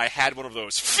had one of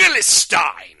those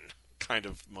Philistine kind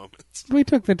of moments. We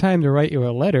took the time to write you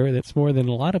a letter. That's more than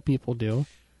a lot of people do.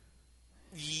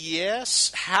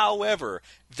 Yes, however,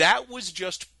 that was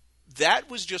just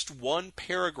one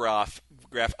paragraph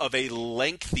of a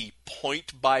lengthy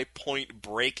point-by-point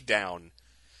breakdown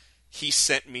he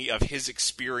sent me of his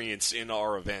experience in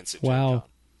our events at Gen Con.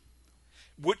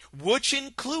 Which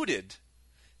included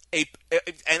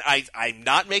and I'm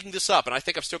not making this up, and I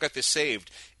think I've still got this saved.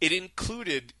 It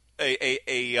included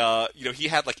he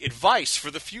had like advice for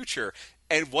the future.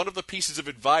 And one of the pieces of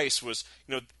advice was,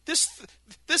 this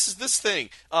is this thing.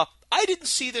 I didn't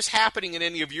see this happening in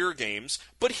any of your games,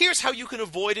 but here's how you can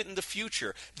avoid it in the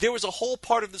future. There was a whole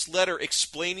part of this letter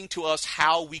explaining to us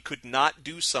how we could not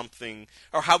do something,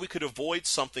 or how we could avoid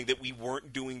something that we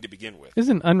weren't doing to begin with.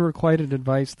 Isn't unrequited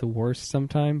advice the worst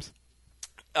sometimes?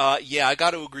 Yeah, I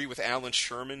got to agree with Alan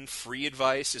Sherman. Free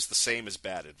advice is the same as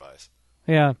bad advice.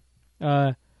 Yeah.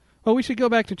 Well, we should go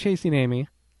back to Chasing Amy.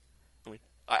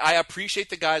 I appreciate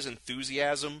the guy's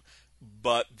enthusiasm,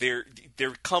 but there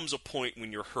comes a point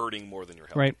when you're hurting more than you're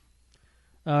helping.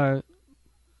 Right.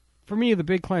 For me, the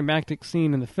big climactic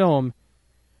scene in the film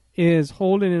is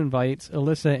Holden invites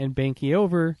Alyssa and Banky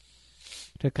over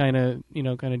to kind of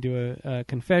do a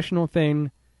confessional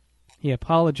thing. He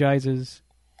apologizes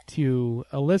to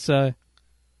Alyssa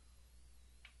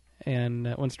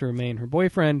and wants to remain her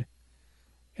boyfriend.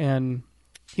 And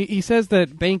he says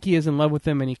that Banky is in love with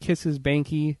him, and he kisses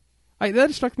Banky.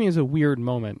 That struck me as a weird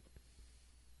moment.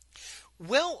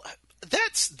 Well,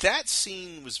 that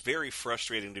scene was very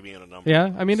frustrating to me on a number.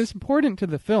 Yeah, I mean, it's important to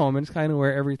the film. It's kind of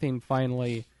where everything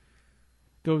finally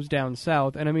goes down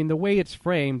south. And I mean, the way it's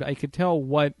framed, I could tell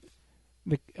what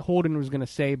Holden was going to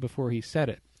say before he said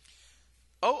it.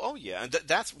 Oh yeah, and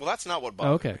that's not what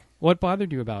bothered me. Okay, what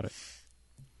bothered you about it?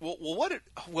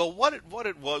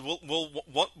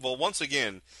 Once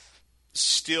again,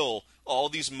 still all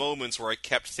these moments where I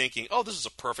kept thinking, "Oh, this is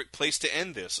a perfect place to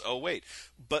end this." Oh wait,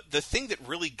 but the thing that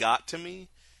really got to me: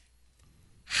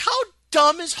 how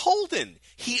dumb is Holden?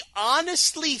 He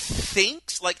honestly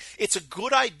thinks like it's a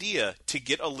good idea to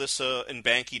get Alyssa and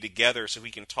Banky together so he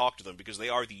can talk to them, because they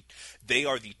are the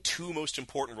two most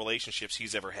important relationships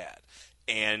he's ever had.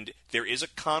 And there is a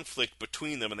conflict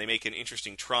between them, and they make an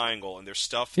interesting triangle, and there's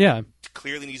stuff that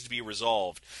clearly needs to be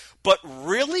resolved. But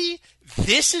really,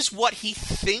 this is what he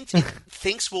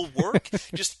thinks will work?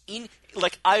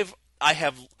 I've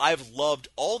loved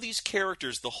all these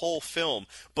characters the whole film,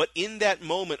 but in that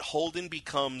moment, Holden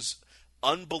becomes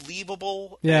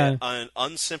unbelievable and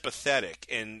unsympathetic,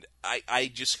 and I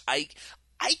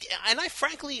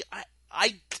frankly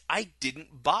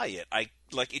didn't buy it.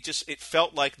 It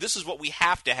felt like this is what we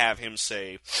have to have him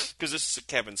say, because this is a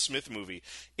Kevin Smith movie.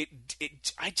 It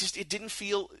didn't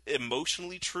feel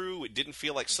emotionally true. It didn't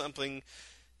feel like something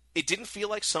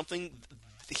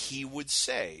he would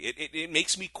say. It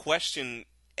makes me question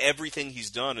everything he's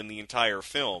done in the entire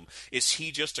film. Is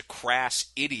he just a crass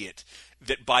idiot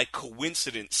that by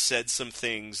coincidence said some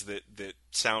things that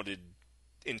sounded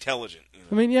intelligent?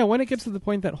 I mean, yeah, when it gets to the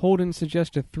point that Holden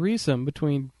suggests a threesome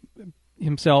between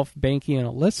himself, Banky, and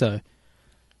Alyssa.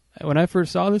 When I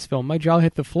first saw this film, my jaw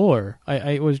hit the floor.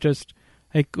 I was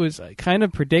kind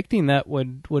of predicting that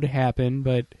would happen,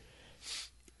 but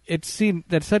it seemed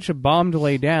that's such a bomb to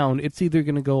lay down. It's either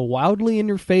going to go wildly in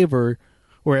your favor,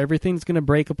 or everything's going to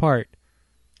break apart.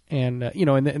 And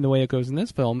in the way it goes in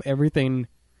this film, everything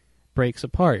breaks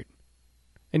apart,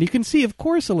 and you can see, of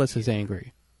course, Alyssa's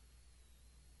angry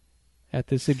at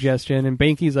the suggestion, and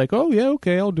Banky's like, "Oh yeah,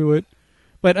 okay, I'll do it."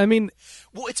 But I mean,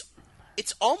 well,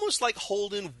 it's almost like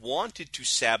Holden wanted to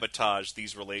sabotage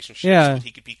these relationships so that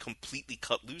he could be completely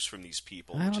cut loose from these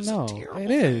people. I don't know. A terrible it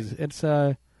thing. is. It's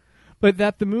but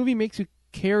that the movie makes you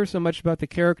care so much about the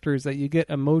characters that you get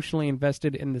emotionally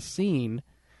invested in the scene.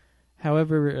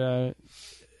 However,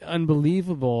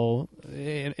 unbelievable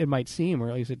it might seem, or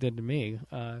at least it did to me.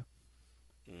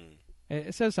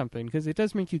 It says something, because it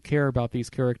does make you care about these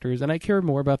characters, and I care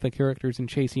more about the characters in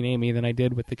Chasing Amy than I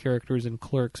did with the characters in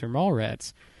Clerks or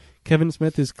Mallrats. Kevin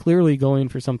Smith is clearly going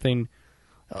for something,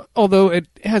 although it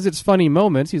has its funny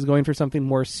moments, he's going for something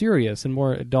more serious and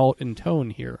more adult in tone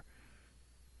here.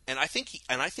 And I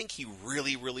think he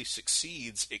really, really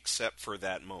succeeds, except for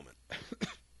that moment.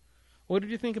 What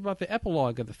did you think about the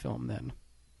epilogue of the film, then?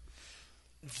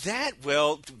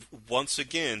 Well, once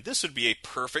again, this would be a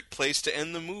perfect place to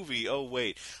end the movie. Oh,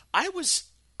 wait. I was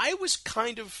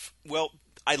kind of, well,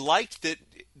 I liked that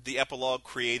the epilogue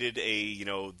created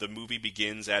the movie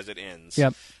begins as it ends.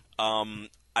 Yep.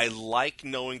 I like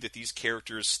knowing that these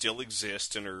characters still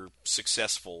exist and are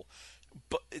successful,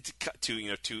 but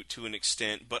to an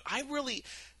extent. But I really,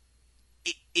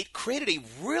 it created a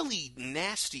really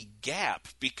nasty gap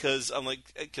because let me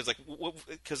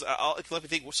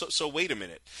think. So wait a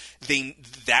minute.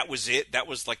 That was it. That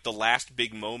was like the last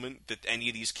big moment that any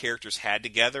of these characters had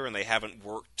together, and they haven't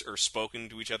worked or spoken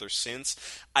to each other since.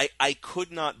 I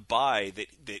could not buy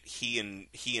that he and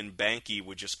Banky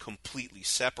would just completely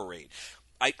separate.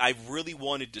 I really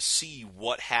wanted to see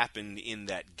what happened in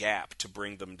that gap to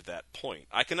bring them to that point.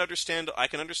 I can understand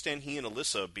he and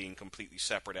Alyssa being completely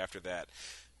separate after that,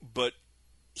 but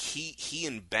he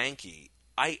and Banky,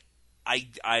 I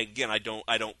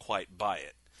don't quite buy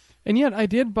it. And yet, I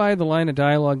did buy the line of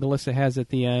dialogue Alyssa has at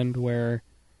the end where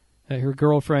her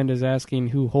girlfriend is asking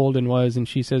who Holden was, and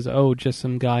she says, "Oh, just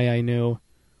some guy I knew,"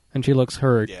 and she looks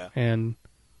hurt. Yeah. And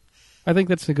I think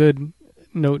that's a good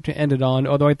note to end it on,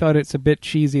 although I thought it's a bit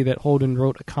cheesy that Holden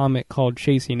wrote a comic called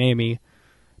Chasing Amy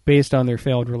based on their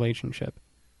failed relationship.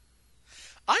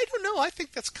 I don't know. I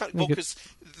think that's kind of... Well, because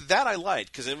that I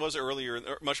liked, because it was much earlier in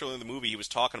the movie, he was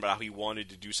talking about how he wanted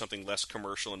to do something less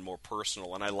commercial and more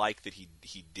personal, and I like that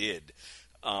he did.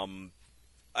 In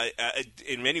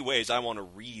many ways, I want to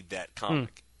read that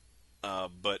comic.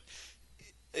 But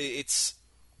it's...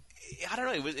 I don't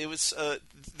know. It was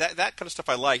that kind of stuff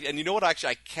I liked, and you know what?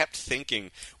 Actually, I kept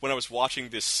thinking when I was watching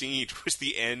this scene was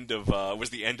the end of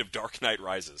Dark Knight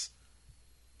Rises.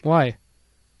 Why?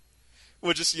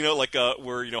 Well, just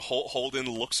where Holden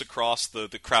looks across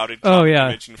the crowded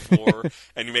convention floor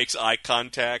and he makes eye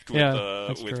contact with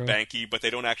Banky, but they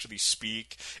don't actually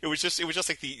speak. It was just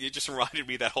like it just reminded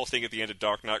me of that whole thing at the end of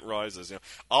Dark Knight Rises.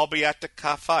 I'll be at the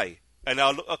cafe and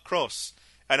I'll look across.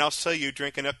 And I'll see you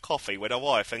drinking a coffee with a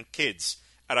wife and kids,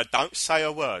 and I don't say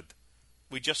a word.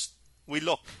 We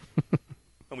look,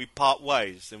 and we part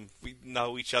ways, and we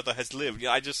know each other has lived.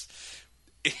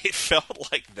 It felt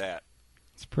like that.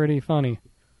 It's pretty funny.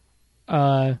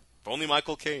 If only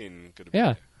Michael Caine could have been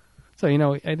there. So,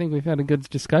 I think we've had a good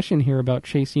discussion here about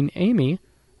Chasing Amy.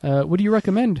 Would you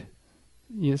recommend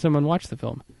someone watch the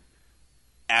film?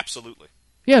 Absolutely.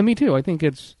 Yeah, me too. I think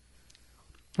has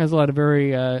a lot of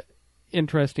very...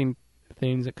 interesting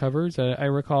things it covers. I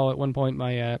recall at one point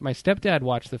my stepdad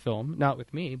watched the film, not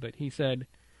with me, but he said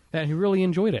that he really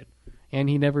enjoyed it, and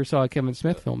he never saw a Kevin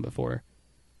Smith film before,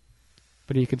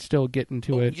 but he could still get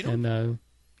into it and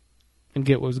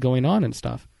get what was going on and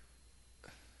stuff.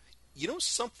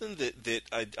 Something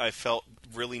that I felt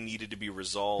really needed to be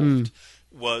resolved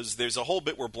was there's a whole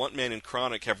bit where Bluntman and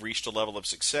Chronic have reached a level of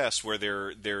success where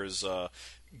there's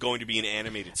going to be an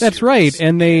animated series. That's right,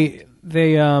 and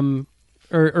they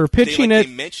are pitching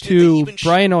it to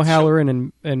Brian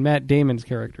O'Halloran and Matt Damon's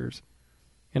characters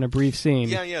in a brief scene.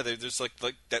 Yeah. There's like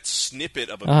that snippet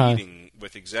of a meeting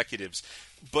with executives,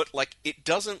 but it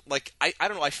doesn't I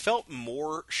don't know. I felt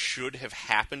more should have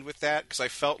happened with that because I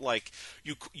felt like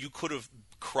you could have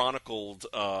chronicled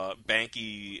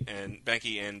Banky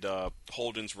and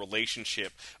Holden's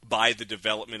relationship by the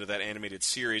development of that animated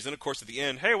series. And of course, at the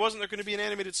end, hey, wasn't there going to be an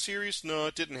animated series? No,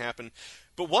 it didn't happen.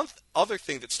 But one other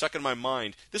thing that stuck in my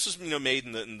mind, this was made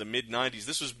in the mid-'90s.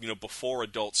 This was before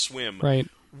Adult Swim. Right.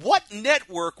 What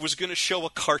network was going to show a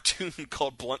cartoon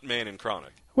called Blunt Man and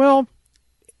Chronic? Well,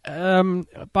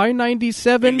 by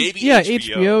 97, Maybe yeah,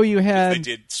 HBO. You had They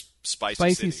did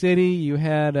Spicy City. You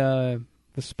had the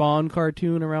Spawn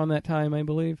cartoon around that time, I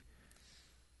believe.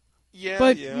 Yeah,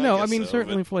 but yeah, no, I mean guess so,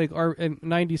 certainly for like our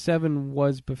 97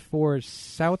 was before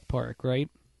South Park, right?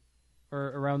 Or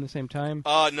around the same time?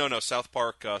 No, South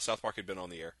Park had been on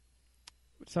the air.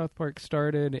 South Park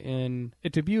started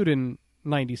it debuted in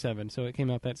 97, so it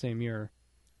came out that same year.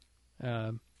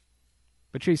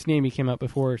 But Chasing Amy came out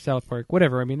before South Park.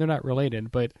 Whatever, I mean, they're not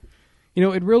related, but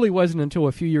it really wasn't until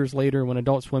a few years later when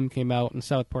Adult Swim came out and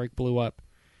South Park blew up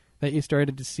that you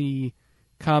started to see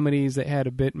comedies that had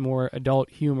a bit more adult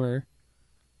humor.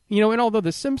 And although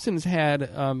The Simpsons had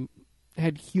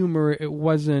humor,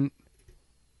 it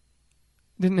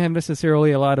didn't have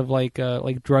necessarily a lot of like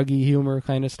druggy humor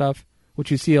kind of stuff, which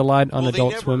you see a lot on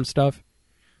Adult Swim stuff.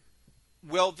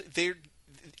 Well,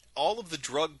 all of the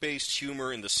drug-based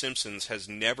humor in The Simpsons has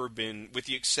never been, with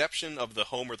the exception of the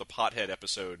Homer the Pothead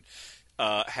episode,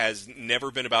 has never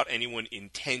been about anyone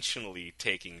intentionally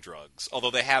taking drugs.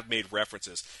 Although they have made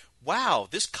references. Wow,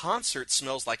 this concert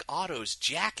smells like Otto's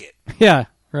jacket. Yeah,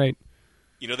 right.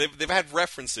 They've had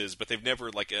references, but they've never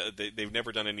they've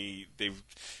never done any.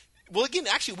 Well, again,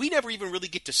 actually, we never even really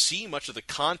get to see much of the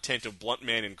content of Blunt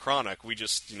Man and Chronic. We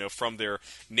just, from their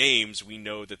names, we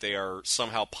know that they are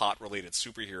somehow pot-related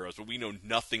superheroes, but we know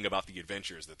nothing about the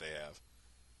adventures that they have.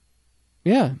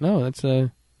 Yeah, no, that's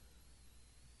a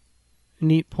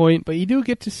neat point. But you do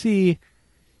get to see,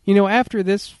 after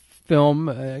this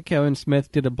film, Kevin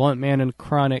Smith did a Blunt Man and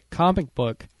Chronic comic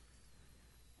book.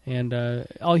 And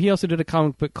he also did a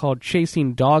comic book called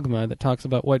Chasing Dogma that talks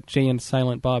about what Jay and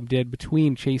Silent Bob did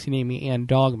between Chasing Amy and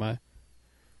Dogma.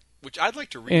 Which I'd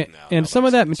like to read now. And some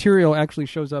of that material actually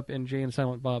shows up in Jay and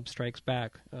Silent Bob Strikes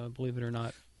Back, believe it or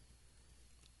not.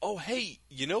 Oh, hey,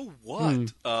 you know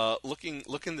what?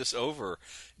 Looking this over,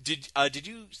 did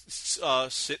you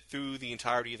sit through the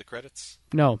entirety of the credits?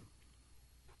 No.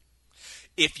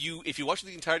 If you watch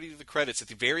the entirety of the credits, at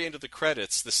the very end of the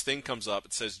credits, this thing comes up.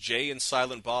 It says Jay and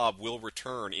Silent Bob will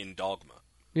return in Dogma.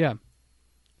 Yeah.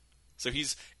 So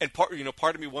part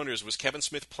of me wonders, was Kevin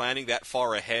Smith planning that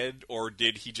far ahead, or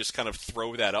did he just kind of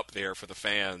throw that up there for the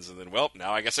fans and then,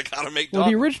 now I guess I gotta make Dogma. Well,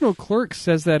 the original Clerks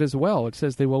says that as well. It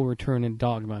says they will return in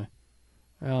Dogma.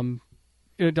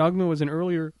 Dogma was an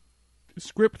earlier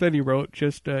script that he wrote.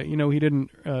 Just he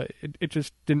didn't. It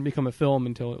just didn't become a film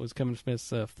until it was Kevin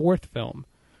Smith's fourth film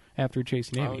after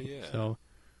Chasing Amy. Oh yeah. So,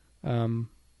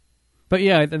 but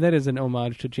yeah, that is an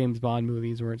homage to James Bond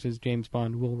movies where it says James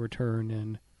Bond will return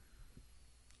and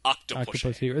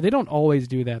Octopus Hero. They don't always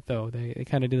do that though. They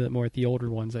kind of did it more at the older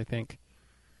ones, I think.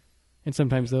 And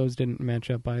sometimes those didn't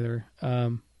match up either.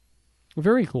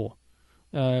 Very cool.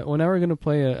 Well, now we're going to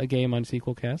play a game on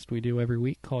Sequelcast we do every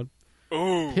week called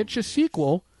Pitch a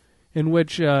Sequel, in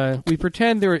which we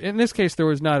pretend in this case there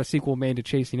was not a sequel made to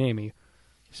Chasing Amy.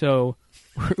 So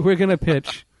we're going to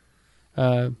pitch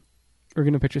a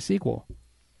sequel.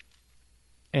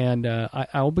 And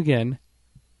I'll begin.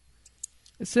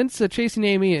 Since Chasing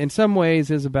Amy in some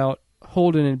ways is about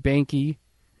Holden and Banky,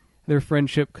 their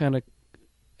friendship kind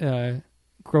of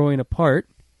growing apart,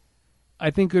 I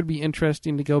think it would be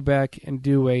interesting to go back and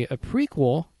do a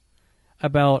prequel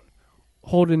about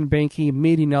Holden and Banky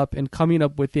meeting up and coming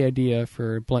up with the idea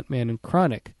for Blunt Man and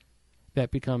Chronic that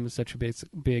becomes such a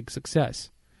big success.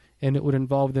 And it would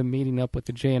involve them meeting up with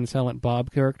the Jay and Silent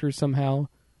Bob characters somehow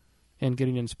and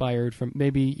getting inspired from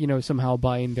maybe, somehow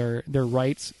buying their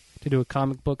rights to do a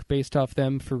comic book based off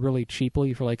them for really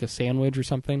cheaply for like a sandwich or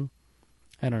something.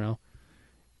 I don't know.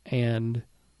 And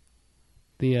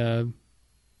the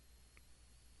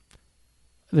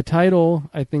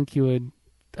title I think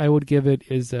I would give it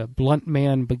is Blunt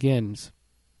Man Begins.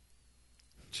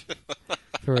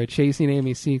 For a Chasing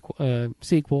Amy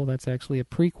sequel, that's actually a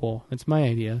prequel. That's my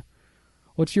idea.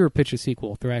 What's your pitch a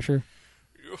sequel, Thrasher?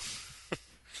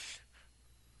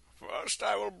 First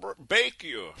I will bake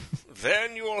you.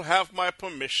 Then you will have my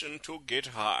permission to get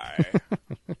high.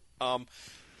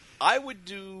 I would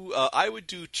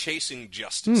do Chasing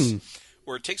Justice,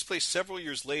 where it takes place several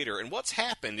years later. And what's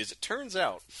happened is it turns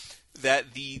out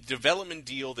that the development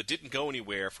deal that didn't go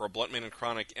anywhere for a Blunt Man and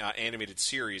Chronic animated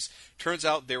series, turns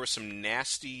out there was some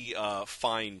nasty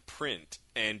fine print.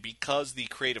 And because the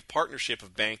creative partnership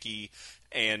of Banky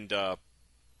and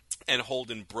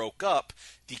Holden broke up,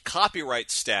 the copyright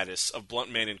status of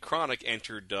Blunt Man and Chronic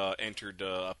entered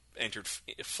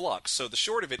flux. So the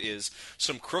short of it is,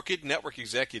 some crooked network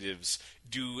executives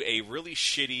do a really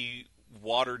shitty,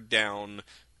 watered down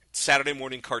Saturday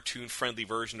morning cartoon-friendly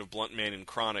version of Blunt Man and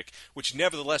Chronic, which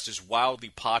nevertheless is wildly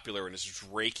popular and is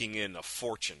raking in a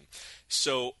fortune.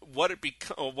 So what it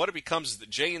becomes is that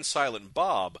Jay and Silent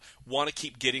Bob want to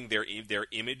keep getting their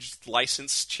image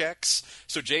license checks.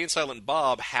 So Jay and Silent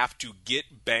Bob have to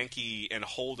get Banky and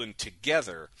Holden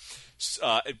together,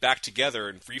 back together,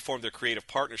 and reform their creative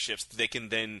partnerships. They can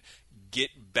then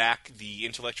get back the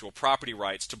intellectual property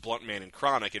rights to Blunt Man and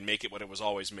Chronic and make it what it was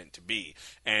always meant to be.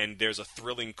 And there's a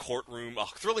thrilling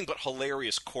but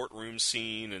hilarious courtroom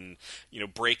scene, and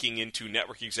breaking into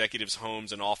network executives'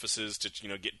 homes and offices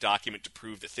to get document to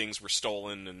prove that things were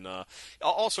stolen, and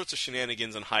all sorts of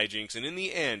shenanigans and hijinks. And in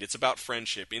the end, it's about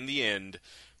friendship. In the end,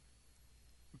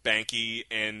 Banky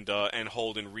and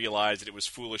Holden realize that it was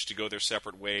foolish to go their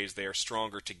separate ways. They are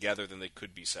stronger together than they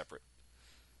could be separate.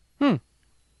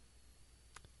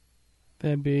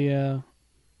 That'd be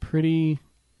pretty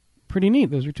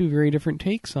neat. Those are two very different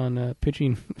takes on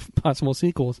pitching possible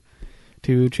sequels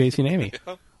to Chasing Amy.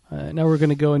 Now we're going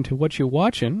to go into What You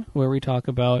Watchin', where we talk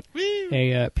about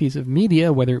a piece of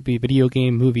media, whether it be video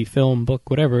game, movie, film, book,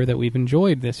 whatever, that we've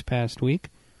enjoyed this past week.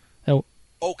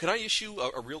 Can I issue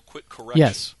a real quick correction?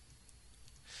 Yes.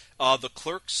 The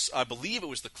Clerks, I believe it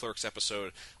was the Clerks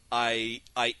episode, I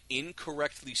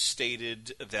incorrectly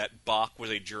stated that Bach was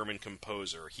a German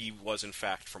composer. He was, in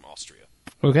fact, from Austria.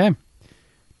 Okay.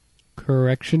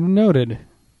 Correction noted.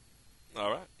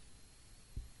 All right.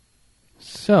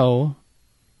 So,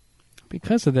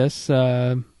 because of this,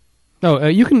 you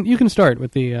can start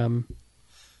with the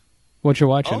What You're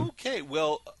Watching. Okay.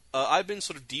 Well, I've been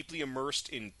sort of deeply immersed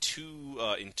in two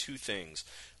things.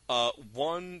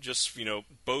 One, just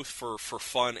both for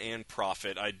fun and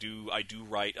profit. I do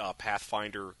write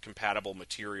Pathfinder compatible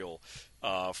material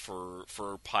for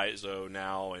Paizo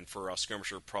now and for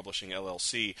Skirmisher Publishing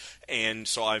LLC, and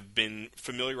so I've been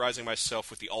familiarizing myself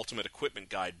with the Ultimate Equipment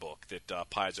Guidebook that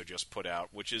Paizo just put out,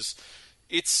 which is.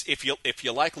 If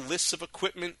you like lists of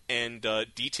equipment and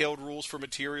detailed rules for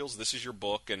materials, this is your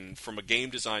book. And from a game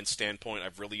design standpoint,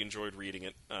 I've really enjoyed reading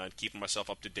it, keeping myself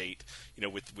up to date,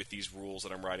 with these rules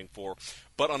that I'm writing for.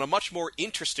 But on a much more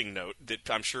interesting note,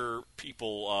 that I'm sure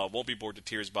people won't be bored to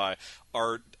tears by,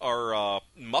 our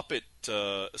Muppet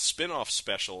spin-off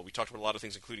special. We talked about a lot of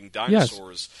things, including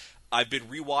dinosaurs. Yes. I've been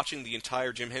rewatching the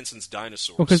entire Jim Henson's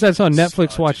Dinosaurs. Well, because that's on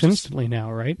Netflix Watch instantly now,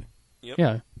 right? Yep.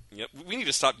 Yeah. Yep, we need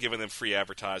to stop giving them free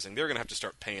advertising. They're going to have to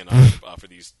start paying us for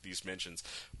these mentions.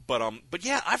 But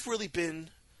yeah, I've really been.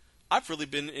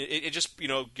 It just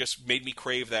made me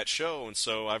crave that show, and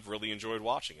so I've really enjoyed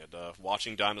watching it.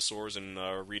 Watching dinosaurs and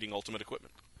reading Ultimate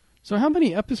Equipment. So how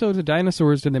many episodes of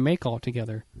Dinosaurs did they make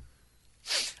altogether?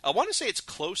 I want to say it's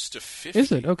close to 50.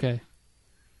 Is it? Okay.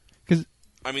 Because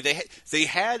I mean, they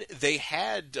had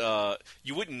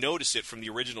you wouldn't notice it from the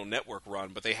original network run,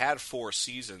 but they had 4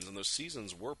 seasons, and those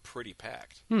seasons were pretty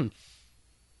packed.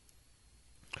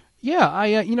 Yeah,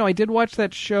 I did watch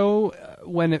that show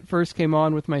when it first came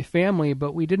on with my family,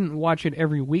 but we didn't watch it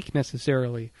every week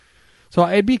necessarily. So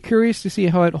I'd be curious to see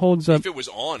how it holds up. If it was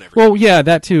on every week. Yeah,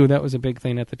 that too. That was a big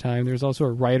thing at the time. There was also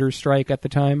a writer's strike at the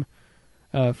time.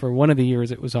 For one of the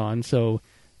years it was on, so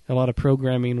a lot of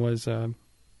programming was... there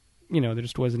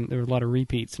just wasn't. There were a lot of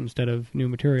repeats instead of new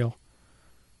material.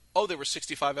 Oh, there were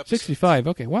 65 episodes. 65.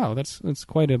 Okay, wow, that's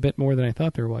quite a bit more than I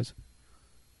thought there was.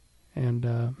 And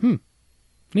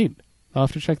neat. I'll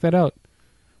have to check that out.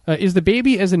 Is the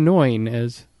baby as annoying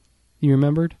as you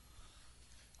remembered?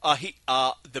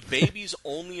 The baby's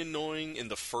only annoying in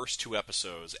the first 2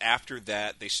 episodes. After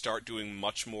that, they start doing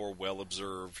much more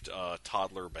well-observed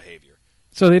toddler behavior.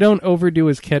 So they don't overdo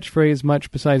his catchphrase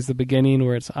much besides the beginning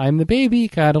where it's, I'm the baby,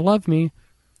 gotta love me.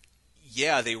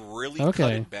 Yeah, they really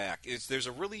cut it back. There's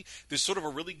sort of a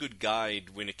really good guide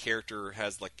when a character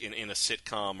has, like, in a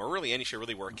sitcom, or really any show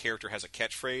really where a character has a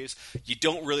catchphrase. You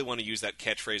don't really want to use that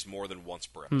catchphrase more than once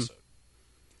per episode.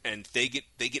 And they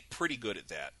get pretty good at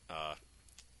that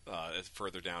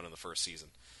further down in the first season.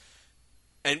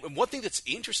 And one thing that's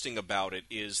interesting about it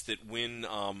is that when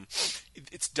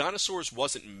it's Dinosaurs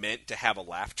wasn't meant to have a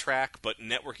laugh track, but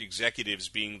network executives,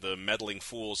 being the meddling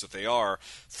fools that they are,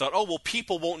 thought, oh, well,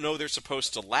 people won't know they're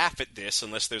supposed to laugh at this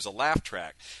unless there's a laugh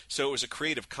track. So it was a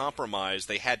creative compromise.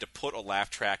 They had to put a laugh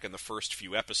track in the first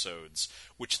few episodes,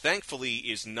 which thankfully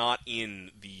is not in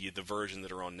the version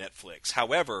that are on Netflix.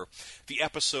 However, the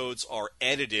episodes are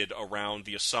edited around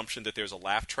the assumption that there's a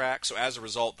laugh track, so as a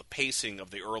result, the pacing of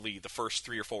the first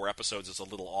 3 or 4 episodes is a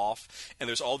little off, and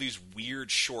there's all these weird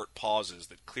short pauses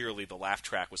that clearly the laugh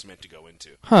track was meant to go into.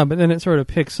 But then it sort of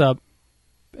picks up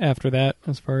after that,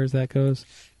 as far as that goes.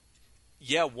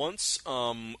 Yeah, once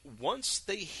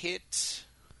they hit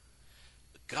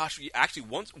Gosh, actually,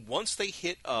 once they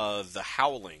hit the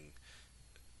Howling.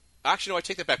 Actually, no, I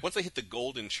take that back. Once they hit the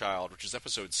Golden Child, which is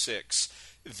episode 6,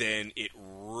 then it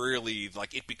really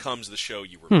it becomes the show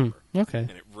you remember. Okay.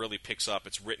 And it really picks up.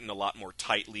 It's written a lot more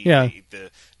tightly. Yeah.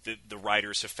 The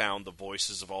writers have found the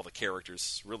voices of all the characters.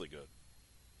 It's really good.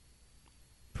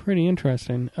 Pretty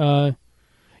interesting.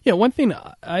 One thing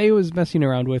I was messing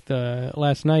around with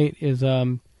last night is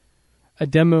a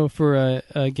demo for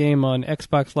a game on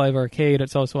Xbox Live Arcade.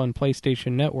 It's also on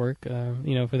PlayStation Network, for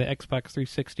the Xbox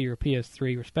 360 or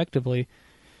PS3, respectively.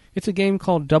 It's a game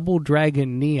called Double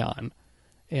Dragon Neon.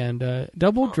 And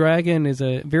Double Dragon is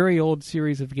a very old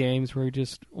series of games where you're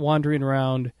just wandering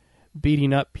around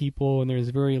beating up people, and there's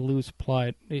a very loose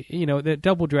plot. That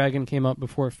Double Dragon came out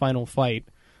before Final Fight,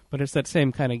 but it's that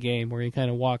same kind of game where you kind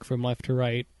of walk from left to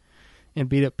right and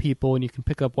beat up people, and you can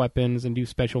pick up weapons and do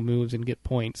special moves and get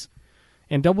points.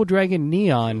 And Double Dragon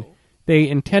Neon, they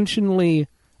intentionally...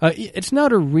 it's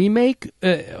not a remake,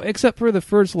 except for the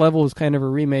first level is kind of a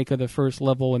remake of the first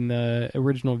level in the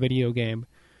original video game.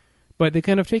 But they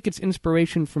kind of take its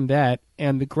inspiration from that,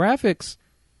 and the graphics,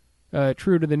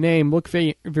 true to the name, look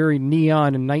very, very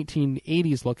neon and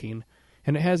 1980s looking.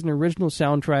 And it has an original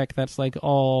soundtrack that's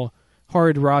all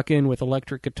hard rockin' with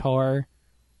electric guitar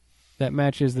that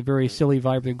matches the very silly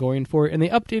vibe they're going for. And they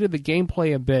updated the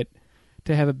gameplay a bit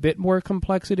to have a bit more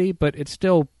complexity, but it's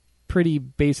still pretty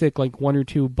basic, 1 or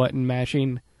 2 button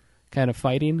mashing kind of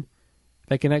fighting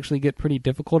that can actually get pretty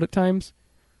difficult at times.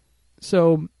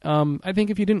 So I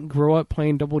think if you didn't grow up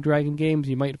playing Double Dragon games,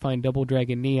 you might find Double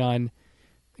Dragon Neon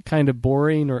kind of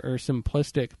boring or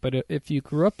simplistic. But if you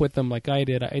grew up with them like I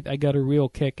did, I got a real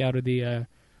kick out of the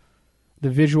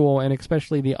visual and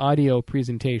especially the audio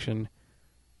presentation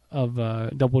of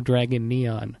Double Dragon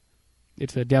Neon.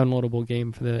 It's a downloadable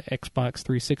game for the Xbox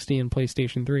 360 and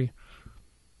PlayStation 3.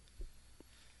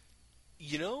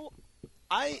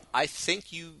 I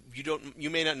think you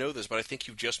may not know this, but I think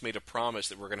you just made a promise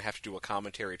that we're going to have to do a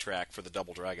commentary track for the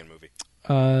Double Dragon movie.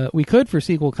 We could for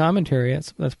sequel commentary.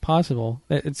 That's possible.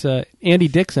 It's Andy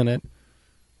Dick's in it.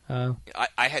 I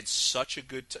had such a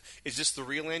good... Is this the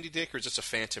real Andy Dick, or is this a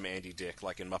phantom Andy Dick,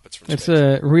 like in Muppets from Space? It's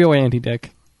a real Andy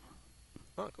Dick.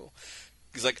 Oh, cool.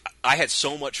 Because I had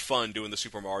so much fun doing the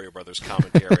Super Mario Brothers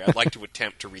commentary. I'd like to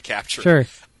attempt to recapture it. Sure.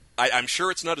 I'm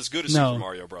sure it's not as good as Super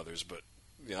Mario Brothers, but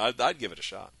I'd give it a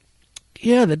shot.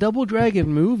 Yeah, the Double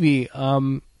Dragon movie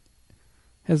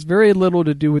has very little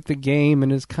to do with the game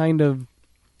and is kind of...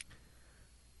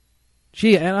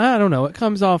 and I don't know, it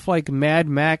comes off like Mad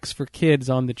Max for kids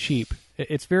on the cheap.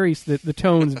 It's very... The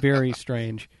tone's very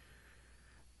strange.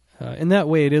 In that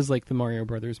way, it is like the Mario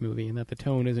Brothers movie, in that the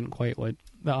tone isn't quite what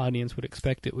the audience would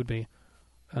expect it would be.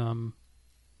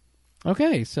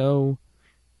 Okay, so...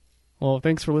 Well,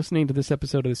 thanks for listening to this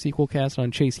episode of the Sequelcast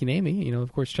on Chasing Amy.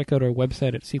 Of course, check out our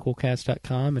website at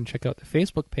sequelcast.com and check out the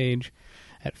Facebook page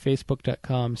at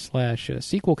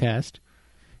facebook.com/sequelcast.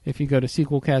 If you go to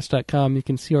sequelcast.com, you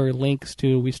can see our links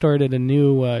to... We started a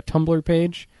new Tumblr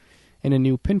page and a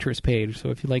new Pinterest page, so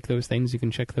if you like those things, you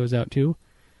can check those out too.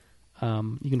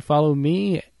 You can follow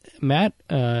me, Matt,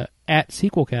 at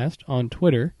Sequelcast on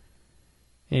Twitter,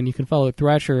 and you can follow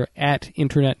Thrasher at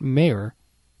Internet Mayor.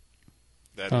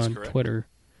 That is on correct. Twitter.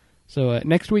 So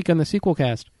next week on the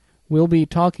Sequelcast, we'll be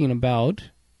talking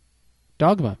about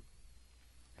Dogma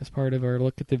as part of our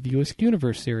Look at the View Askew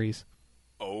Universe series.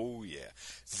 Oh, yeah.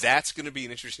 That's going to be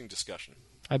an interesting discussion.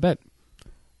 I bet.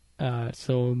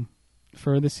 So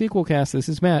for the Sequelcast, this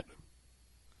is Matt.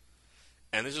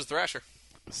 And this is Thrasher.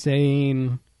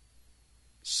 Saying...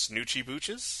 Snoochie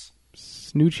Booches?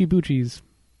 Snoochie Boochies.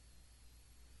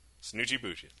 Snoochie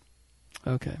Boochies.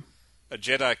 Okay. A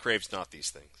Jedi craves not these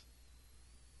things.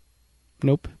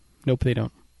 Nope. Nope, they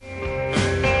don't.